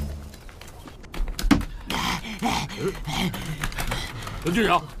队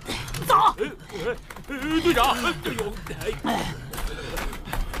长，走。队长，哎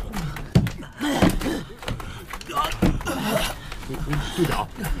呦，队长，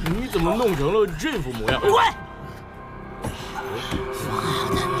你怎么弄成了这副模样？滚！妈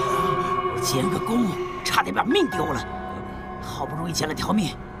的，我监个公，差点把命丢了，好不容易捡了条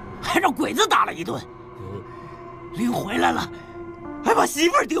命，还让鬼子打了一顿。临回来了，还把媳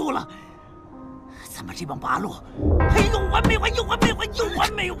妇儿丢了。咱们这帮八路还有完没完？有完没完？有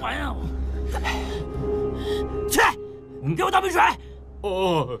完没完啊！去，给我倒杯水。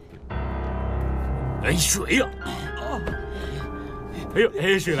哦。哎，水呀！哎呦，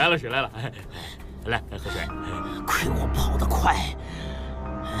哎，水来了，水来了！来，喝水。亏我跑得快。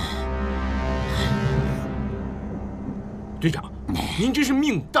队长，您真是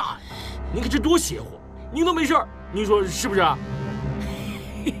命大呀！您看这多邪乎，您都没事儿，您说是不是啊？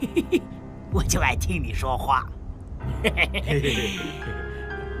我就爱听你说话。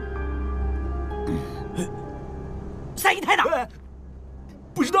三姨太呢？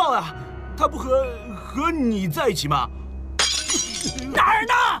不知道啊，他不和你在一起吗？哪儿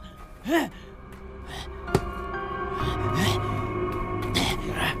呢？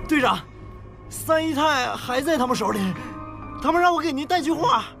队长，三姨太还在他们手里，他们让我给您带句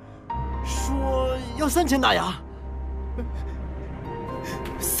话，说要3000大洋。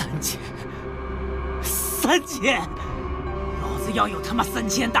3000，老子要有他妈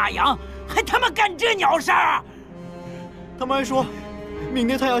3000大洋，还他妈干这鸟事儿！他们还说，明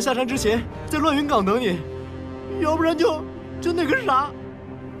天太阳下山之前在乱云岗等你，要不然就那个啥。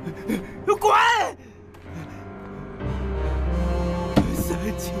滚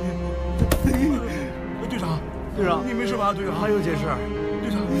！3000，队长，你没事吧？队长，还有件事，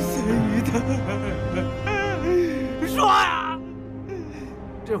队长，三姨太，说呀！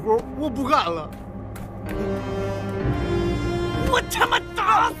这活我不干了。我他妈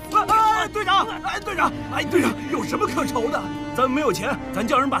打死你！哎，队长，有什么可愁的？咱们没有钱，咱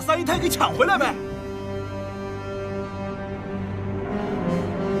叫人把三姨太给抢回来呗。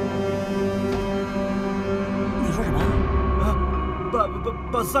你说什么？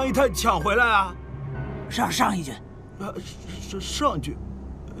把三姨太抢回来啊！上一句。上一句，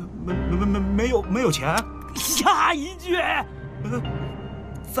没有钱。下一句。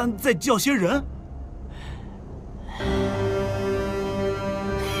咱再叫些人。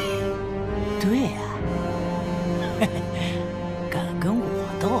对呀，敢跟我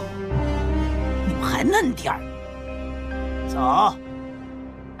斗，你们还嫩点儿。走，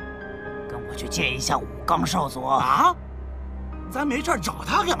跟我去见一下武刚少佐。啊？咱没事找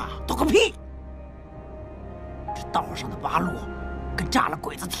他干嘛？懂个屁！这道上的八路，跟炸了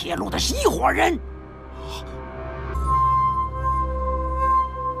鬼子铁路的是一伙人。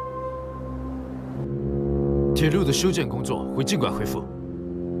铁路的修建工作会尽快恢复，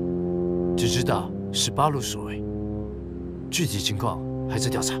只知道是八路所为，具体情况还在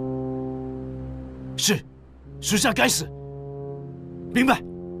调查。是，属下该死。明白。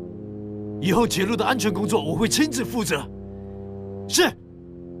以后铁路的安全工作我会亲自负责。是。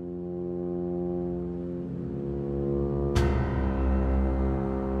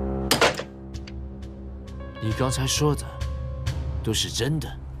你刚才说的都是真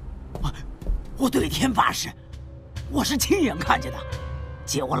的？我对天发誓，我是亲眼看见的。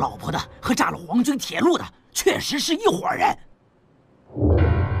接我老婆的和炸了皇军铁路的，确实是一伙人。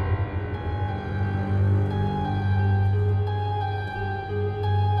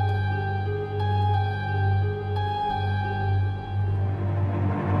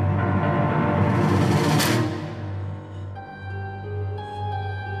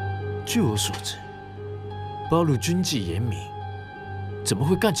据我所知，八路军纪严明，怎么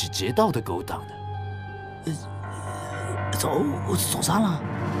会干起劫道的勾当呢？走散了。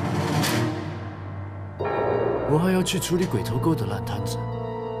我还要去处理鬼头沟的烂摊子，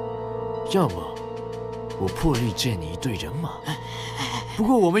要么我破例借你一队人马。不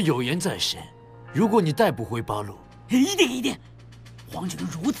过我们有言在先，如果你带不回八路，一定，皇军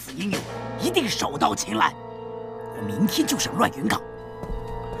如此英勇，一定手到擒来。我明天就上乱云岗。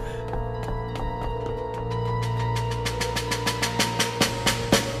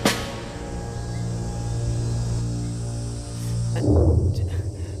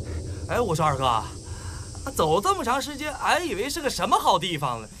哎，我说二哥，走这么长时间，俺以为是个什么好地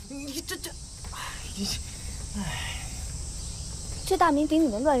方呢？你这，哎，这大名鼎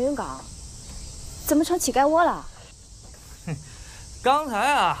鼎的乱云岗，怎么成乞丐窝了？哼，刚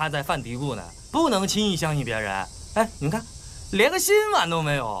才啊还在犯嘀咕呢，不能轻易相信别人。哎，你们看，连个心眼都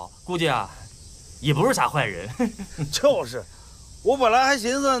没有，估计啊，也不是啥坏人。就是，我本来还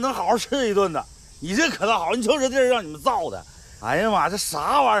寻思能好好吃一顿的，你这可倒好，你瞅这地儿让你们造的，哎呀妈，这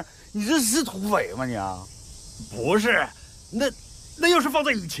啥玩意儿？你这是土匪吗你啊？不是，那要是放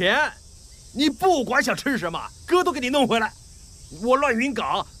在以前，你不管想吃什么，哥都给你弄回来。我乱云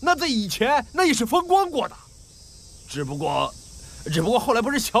岗那在以前那也是风光过的，只不过后来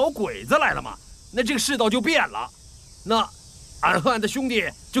不是小鬼子来了吗？那这个世道就变了。那俺和俺的兄弟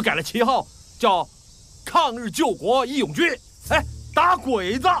就改了旗号，叫抗日救国义勇军。哎，打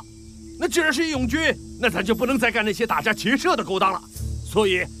鬼子。那既然是义勇军，那咱就不能再干那些打家劫舍的勾当了。所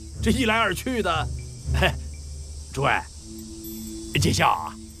以这一来二去的，诸位，见笑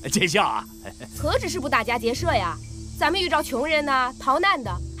啊，见笑啊！何止是不打家劫舍呀，咱们遇着穷人呢、逃难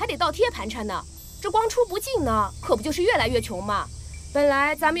的，还得倒贴盘缠呢。这光出不进呢，可不就是越来越穷吗？本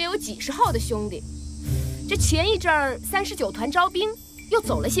来咱们也有几十号的兄弟，这前一阵儿39团招兵，又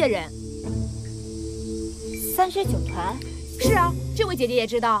走了些人。39团？是啊，这位姐姐也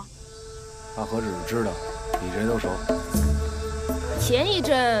知道。他何止知道，比谁都熟。前一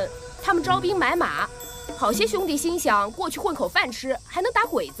阵他们招兵买马，好些兄弟心想过去混口饭吃，还能打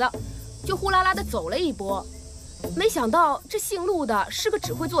鬼子，就呼啦啦的走了一波。没想到这姓陆的是个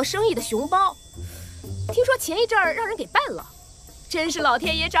只会做生意的熊包，听说前一阵儿让人给办了，真是老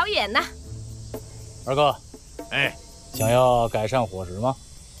天爷长眼呐！二哥，哎，想要改善伙食吗？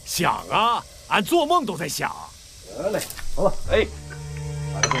想啊，俺做梦都在想。得嘞，走吧。哎，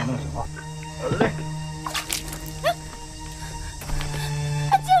把这给我弄醒啊。得嘞。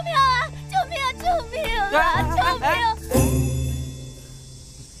救命啊！救命啊！救命啊！救命！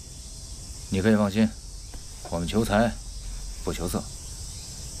你可以放心，我们求财，不求色。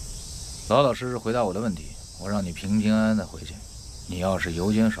老老实实回答我的问题，我让你平平安安的回去。你要是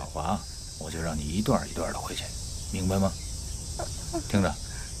油尖少滑，我就让你一段一段的回去，明白吗？听着，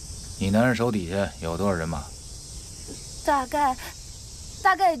你男人手底下有多少人马？大概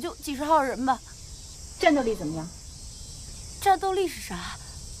也就几十号人吧。战斗力怎么样？战斗力是啥？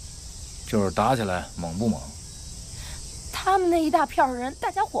就是打起来猛不猛？他们那一大票人，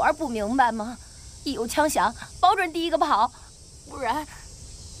大家伙儿不明白吗？一有枪响，保准第一个跑，不然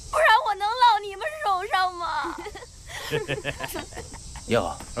我能落你们手上吗？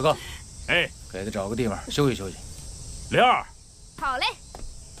哟，二哥，哎，给他找个地方休息休息。玲儿，好嘞，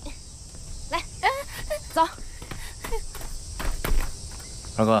来，走。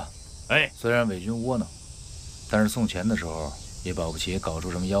二哥，哎，虽然伪军窝囊，但是送钱的时候也保不齐搞出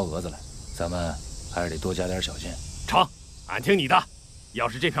什么幺蛾子来，咱们还是得多加点小心。成，俺听你的。要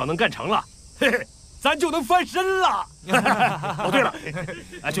是这票能干成了，嘿嘿，咱就能翻身了。哦，对了，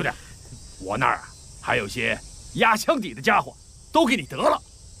哎，兄弟，我那儿啊还有些压箱底的家伙，都给你得了。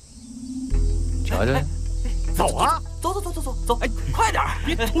瞧瞧，走啊！走！哎，快点，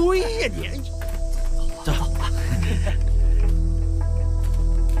别推呀你！走。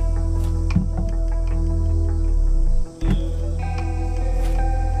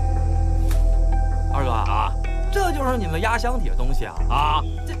二哥啊，这就是你们压箱底的东西啊！啊，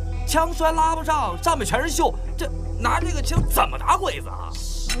这枪栓拉不上，上面全是锈，这拿这个枪怎么打鬼子啊？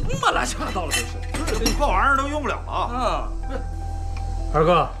什么乱七八糟的这是？这破玩意儿都用不了啊！二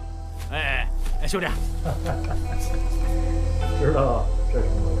哥，哎，兄弟，知道这什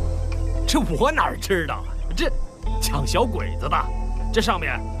么东西？这我哪知道啊？这抢小鬼子的，这上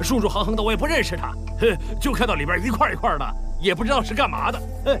面竖竖横横的，我也不认识他，就看到里边一块一块的，也不知道是干嘛的，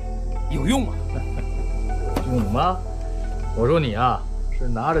有用吗？用吗？我说你啊，是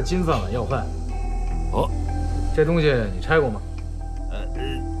拿着金饭碗要饭。哦，这东西你拆过吗？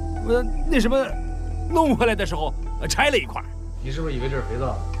那什么，弄回来的时候拆了一块。你是不是以为这是肥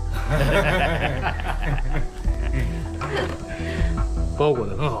皂？包裹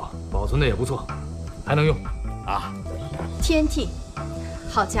的很好，保存的也不错，还能用啊。TNT，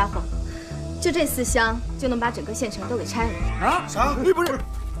 好家伙，就这4箱就能把整个县城都给拆了啊？啥？不是，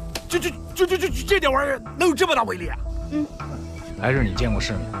这点玩意儿能有这么大威力啊？嗯，还是你见过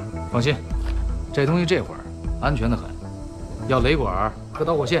世面。放心，这东西这会儿安全的很，要雷管和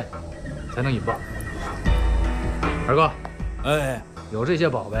导火线才能引爆。二哥，哎，有这些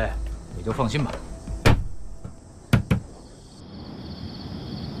宝贝，你就放心吧。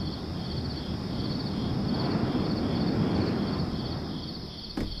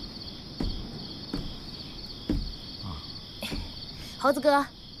猴子哥，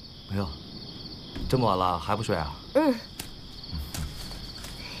哎呦，这么晚了还不睡啊？嗯。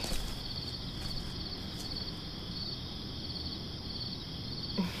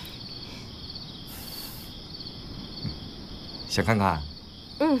想看看？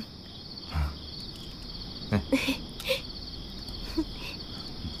嗯。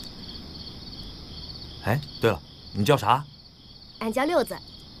哎，对了，你叫啥？俺叫六子。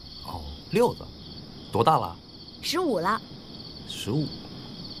哦，六子，多大了？15了。15。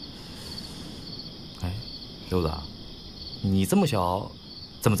哎，六子，你这么小，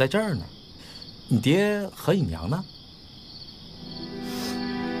怎么在这儿呢？你爹和你娘呢？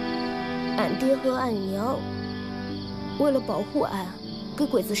俺爹和俺娘为了保护俺，给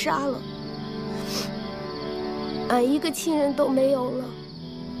鬼子杀了。俺一个亲人都没有了，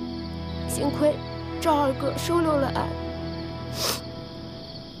幸亏赵二哥收留了俺。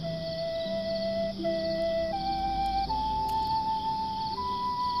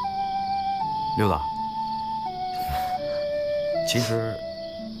六子，其实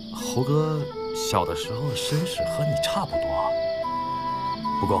猴哥小的时候身世和你差不多，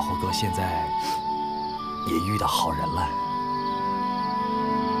不过猴哥现在也遇到好人了。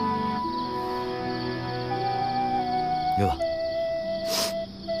六子，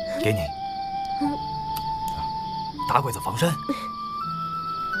给你，打鬼子防身，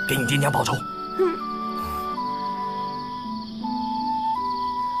给你爹娘报仇。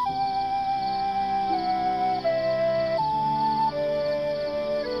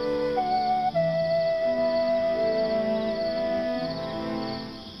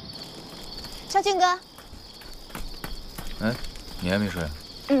少俊哥，哎，你还没睡？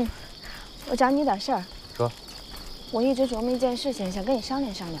嗯，我找你点事儿。说。我一直琢磨一件事情，想跟你商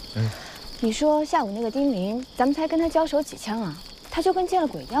量商量。嗯。你说下午那个丁玲，咱们才跟他交手几枪啊，他就跟见了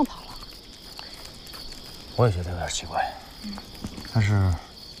鬼一样跑了。我也觉得有点奇怪。但是，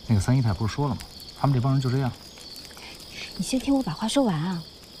那个三姨太不是说了吗？他们这帮人就这样。你先听我把话说完啊。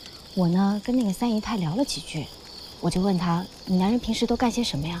我呢跟那个三姨太聊了几句，我就问她，你男人平时都干些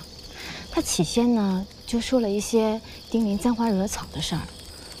什么呀？他起先呢就说了一些丁玲簪花惹草的事儿，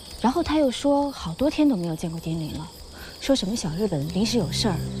然后他又说好多天都没有见过丁玲了，说什么小日本临时有事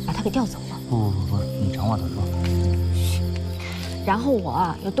儿把他给调走了。不，你长话短说。然后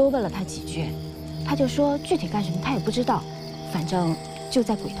我又多问了他几句，他就说具体干什么他也不知道，反正就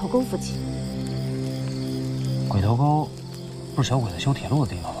在鬼头沟附近。鬼头沟不是小鬼子修铁路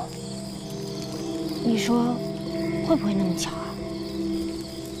的地方吗？你说会不会那么巧啊？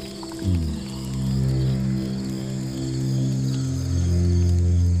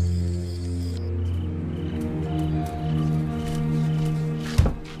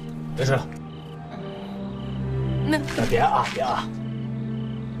别睡了。别啊！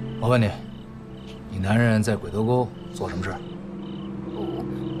我问你，你男人在鬼头沟做什么事？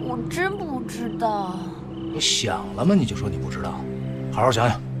我真不知道。你想了吗？你就说你不知道，好好想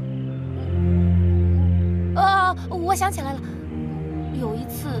想。我想起来了，有一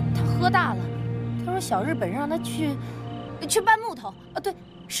次他喝大了，他说小日本让他去搬木头。对，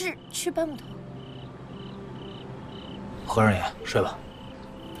是去搬木头。合上眼睡吧。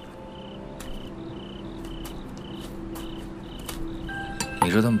你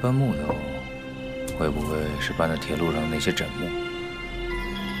说他们搬木头，会不会是搬的铁路上的那些枕木？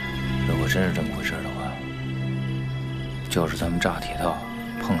如果真是这么回事的话，就是他们炸铁道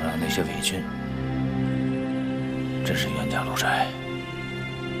碰上那些伪军，真是冤家路窄。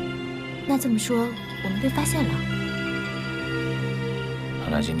那这么说，我们被发现了。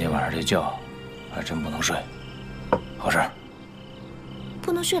看来今天晚上这觉还真不能睡。好事。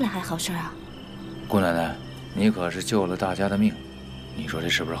不能睡了还好事啊？姑奶奶，你可是救了大家的命，你说这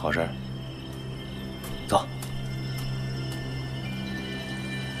是不是好事？走。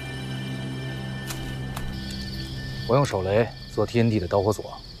我用手雷做 TNT 的导火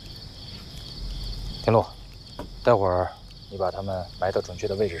索。田洛，待会儿你把它们埋到准确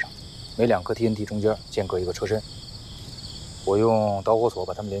的位置上，每2颗 TNT 中间间隔一个车身。我用导火索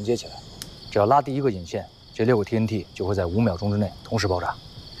把它们连接起来，只要拉第一个引线，这6个 TNT 就会在5秒钟之内同时爆炸。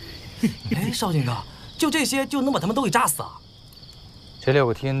哎，少警哥，就这些就能把他们都给炸死啊？这6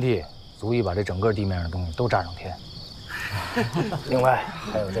个 TNT 足以把这整个地面上的东西都炸上天。另外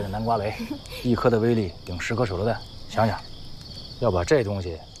还有这个南瓜雷，1颗的威力顶10颗手榴弹。想想，要把这东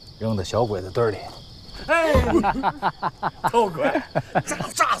西扔到小鬼子堆里。哎，臭鬼，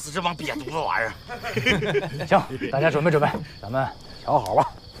炸死这帮瘪犊子玩意儿！行，大家准备准备，咱们调好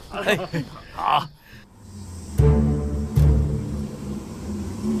吧。哎，好。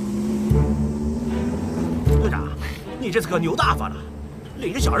队长，你这次可牛大发了，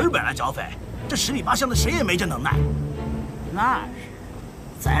领着小日本来剿匪，这10里8乡的谁也没这能耐。那是，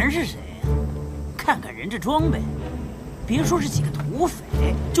咱是谁呀？看看人这装备，别说是几个土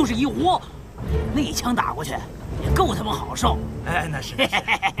匪，就是一窝，那一枪打过去也够他们好受。哎，那是。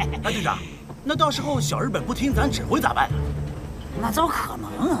哎，队长，那到时候小日本不听咱指挥咋办啊？那怎么可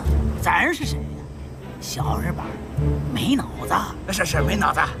能啊？咱是谁呀？小日本没脑子。是没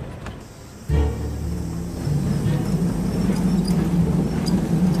脑子。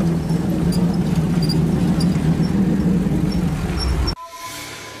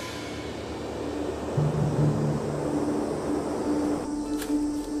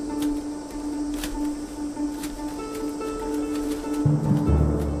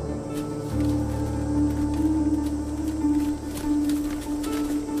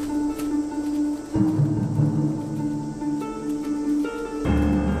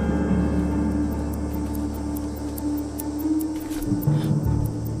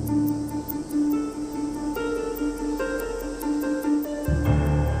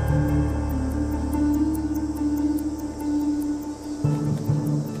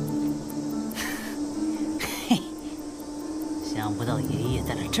想不到爷爷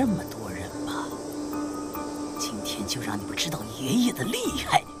带了这么多人吧？今天就让你们知道爷爷的厉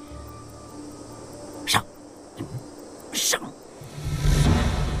害！上，上，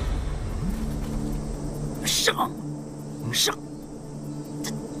上，上，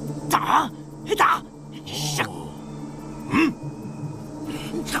打，打，上，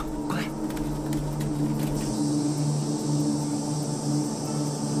上，快！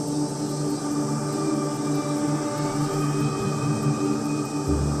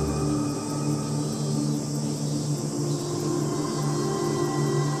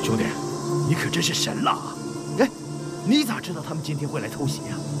兄弟，你可真是神了啊！哎，你咋知道他们今天会来偷袭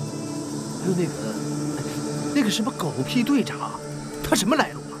呀？还有那个什么狗屁队长，他什么来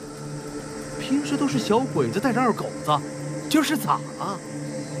路啊？平时都是小鬼子带着二狗子，今儿是咋了？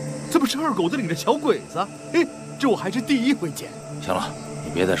怎么是二狗子领着小鬼子？哎，这我还是第一回见。行了，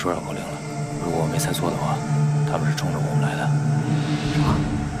你别再说绕口令了。如果我没猜错的话，他们是冲着我们来的。啥？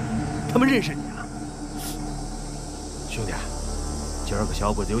他们认识你啊？兄弟，今儿个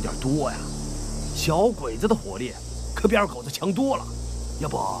小鬼子有点多呀，小鬼子的火力可比二狗子强多了。要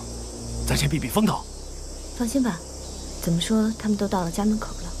不，咱先避避风头。放心吧，怎么说他们都到了家门口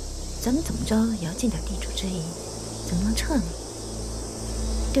了，咱们怎么着也要尽点地主之谊，怎么能撤呢？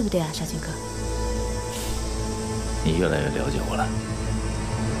对不对啊，少军哥？你越来越了解我了。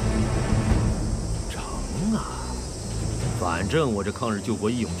成啊，反正我这抗日救国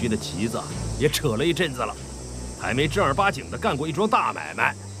义勇军的旗子也扯了一阵子了，还没正儿八经的干过一桩大买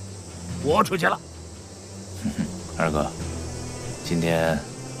卖。我出去了。二哥，今天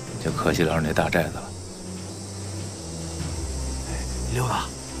就可惜了那大寨子了。溜子，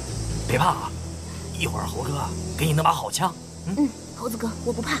别怕啊，一会儿猴哥给你弄把好枪。猴子哥，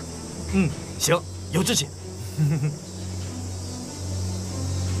我不怕。行，有志气。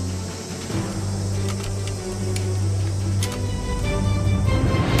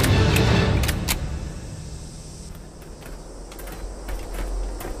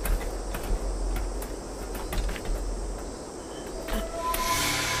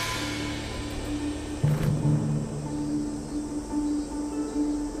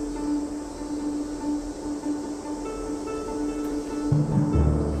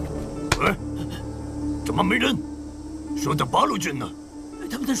怎么没人？说的八路军呢？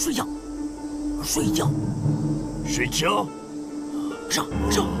他们在睡觉，睡觉，睡觉。上！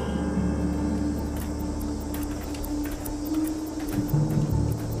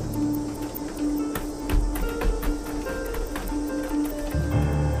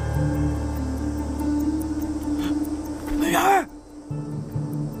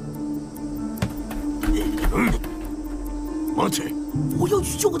我要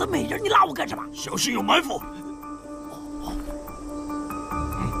去救我的美人，你拉我干什么？小心有埋伏。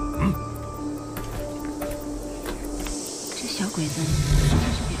这小鬼子实在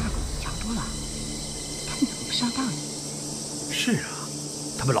是比二狗子强多了，他们怎么不上当呢？是啊，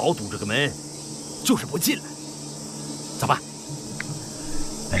他们老堵着个门，就是不进来。咋办？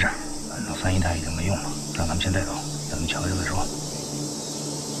没事，反正三姨太已经没用了，让他们先带走，咱们瞧瞧再说。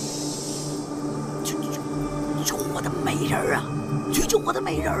救我的美人啊！去救我的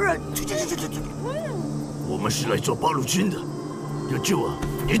美人啊！去！我们是来做八路军的，要救啊，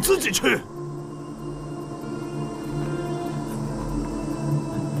你自己去。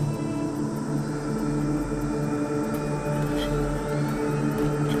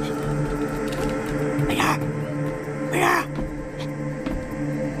美人，美人，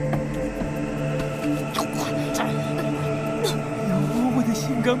我的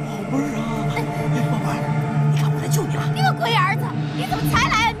心肝宝贝儿啊！宝贝儿，你看我来救你了。你个龟儿子，你怎么才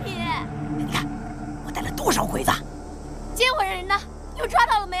来啊你？你看我带了多少鬼子？接我人呢？你们抓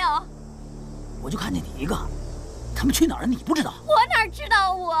到了没有？我就看见你一个，他们去哪儿了？你不知道？我哪知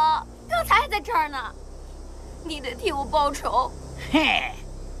道我？刚才还在这儿呢。你得替我报仇。嘿，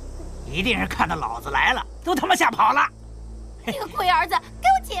一定是看到老子来了，都他妈吓跑了。你个龟儿子，给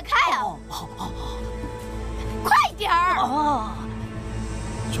我解开啊！快点儿！哦，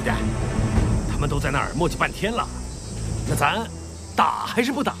兄弟，他们都在那儿磨叽半天了，那咱打还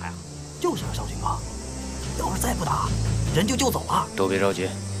是不打呀？就是啊，少卿哥，要是再不打，人就救走了。都别着急，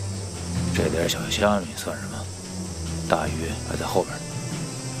这点小虾米算什么？大鱼还在后边呢。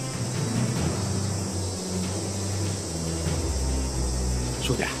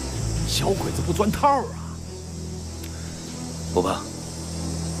兄弟，小鬼子不钻套啊！不怕，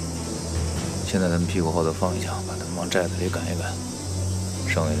现在咱们屁股后头放一枪，把他们往寨子里赶一赶，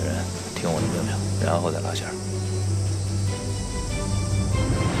剩下的人听我的命令，然后再拉线。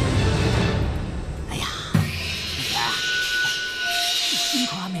哎呀，美人，辛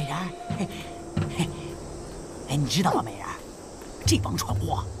苦啊，美人。哎，你知道吗，美人，这帮蠢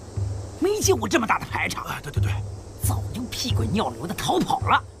货没见过这么大的排场。对对对，早就屁滚尿流的逃跑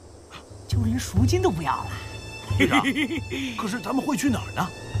了，就连赎金都不要了。队长，可是他们会去哪儿呢？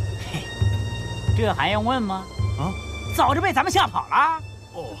嘿，这还用问吗？啊，早就被咱们吓跑了。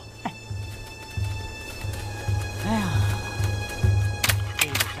哦，哎呀，这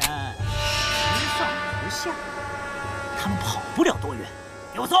个山直上直下，他们跑不了多远。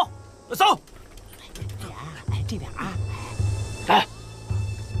给我搜，搜！这边啊，哎，这边啊，来。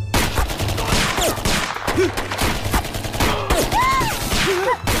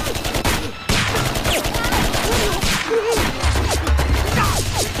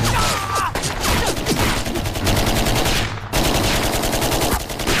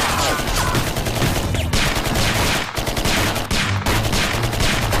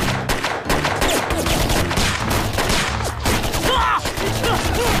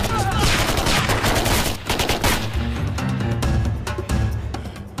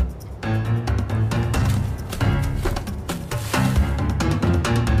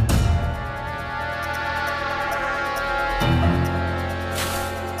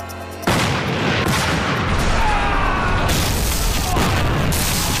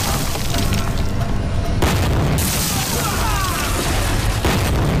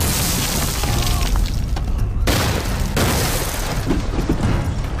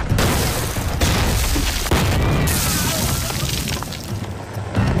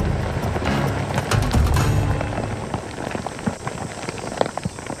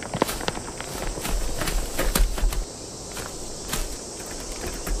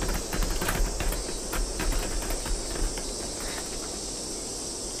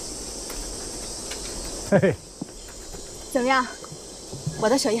嘿嘿，怎么样？我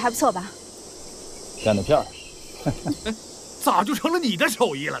的手艺还不错吧？干得漂亮！咋就成了你的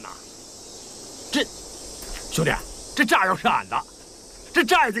手艺了呢？这，兄弟，这炸药是俺的，这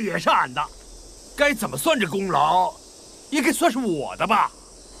寨子也是俺的，该怎么算这功劳，也该算是我的吧？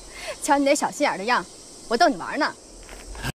瞧你那小心眼的样，我逗你玩呢。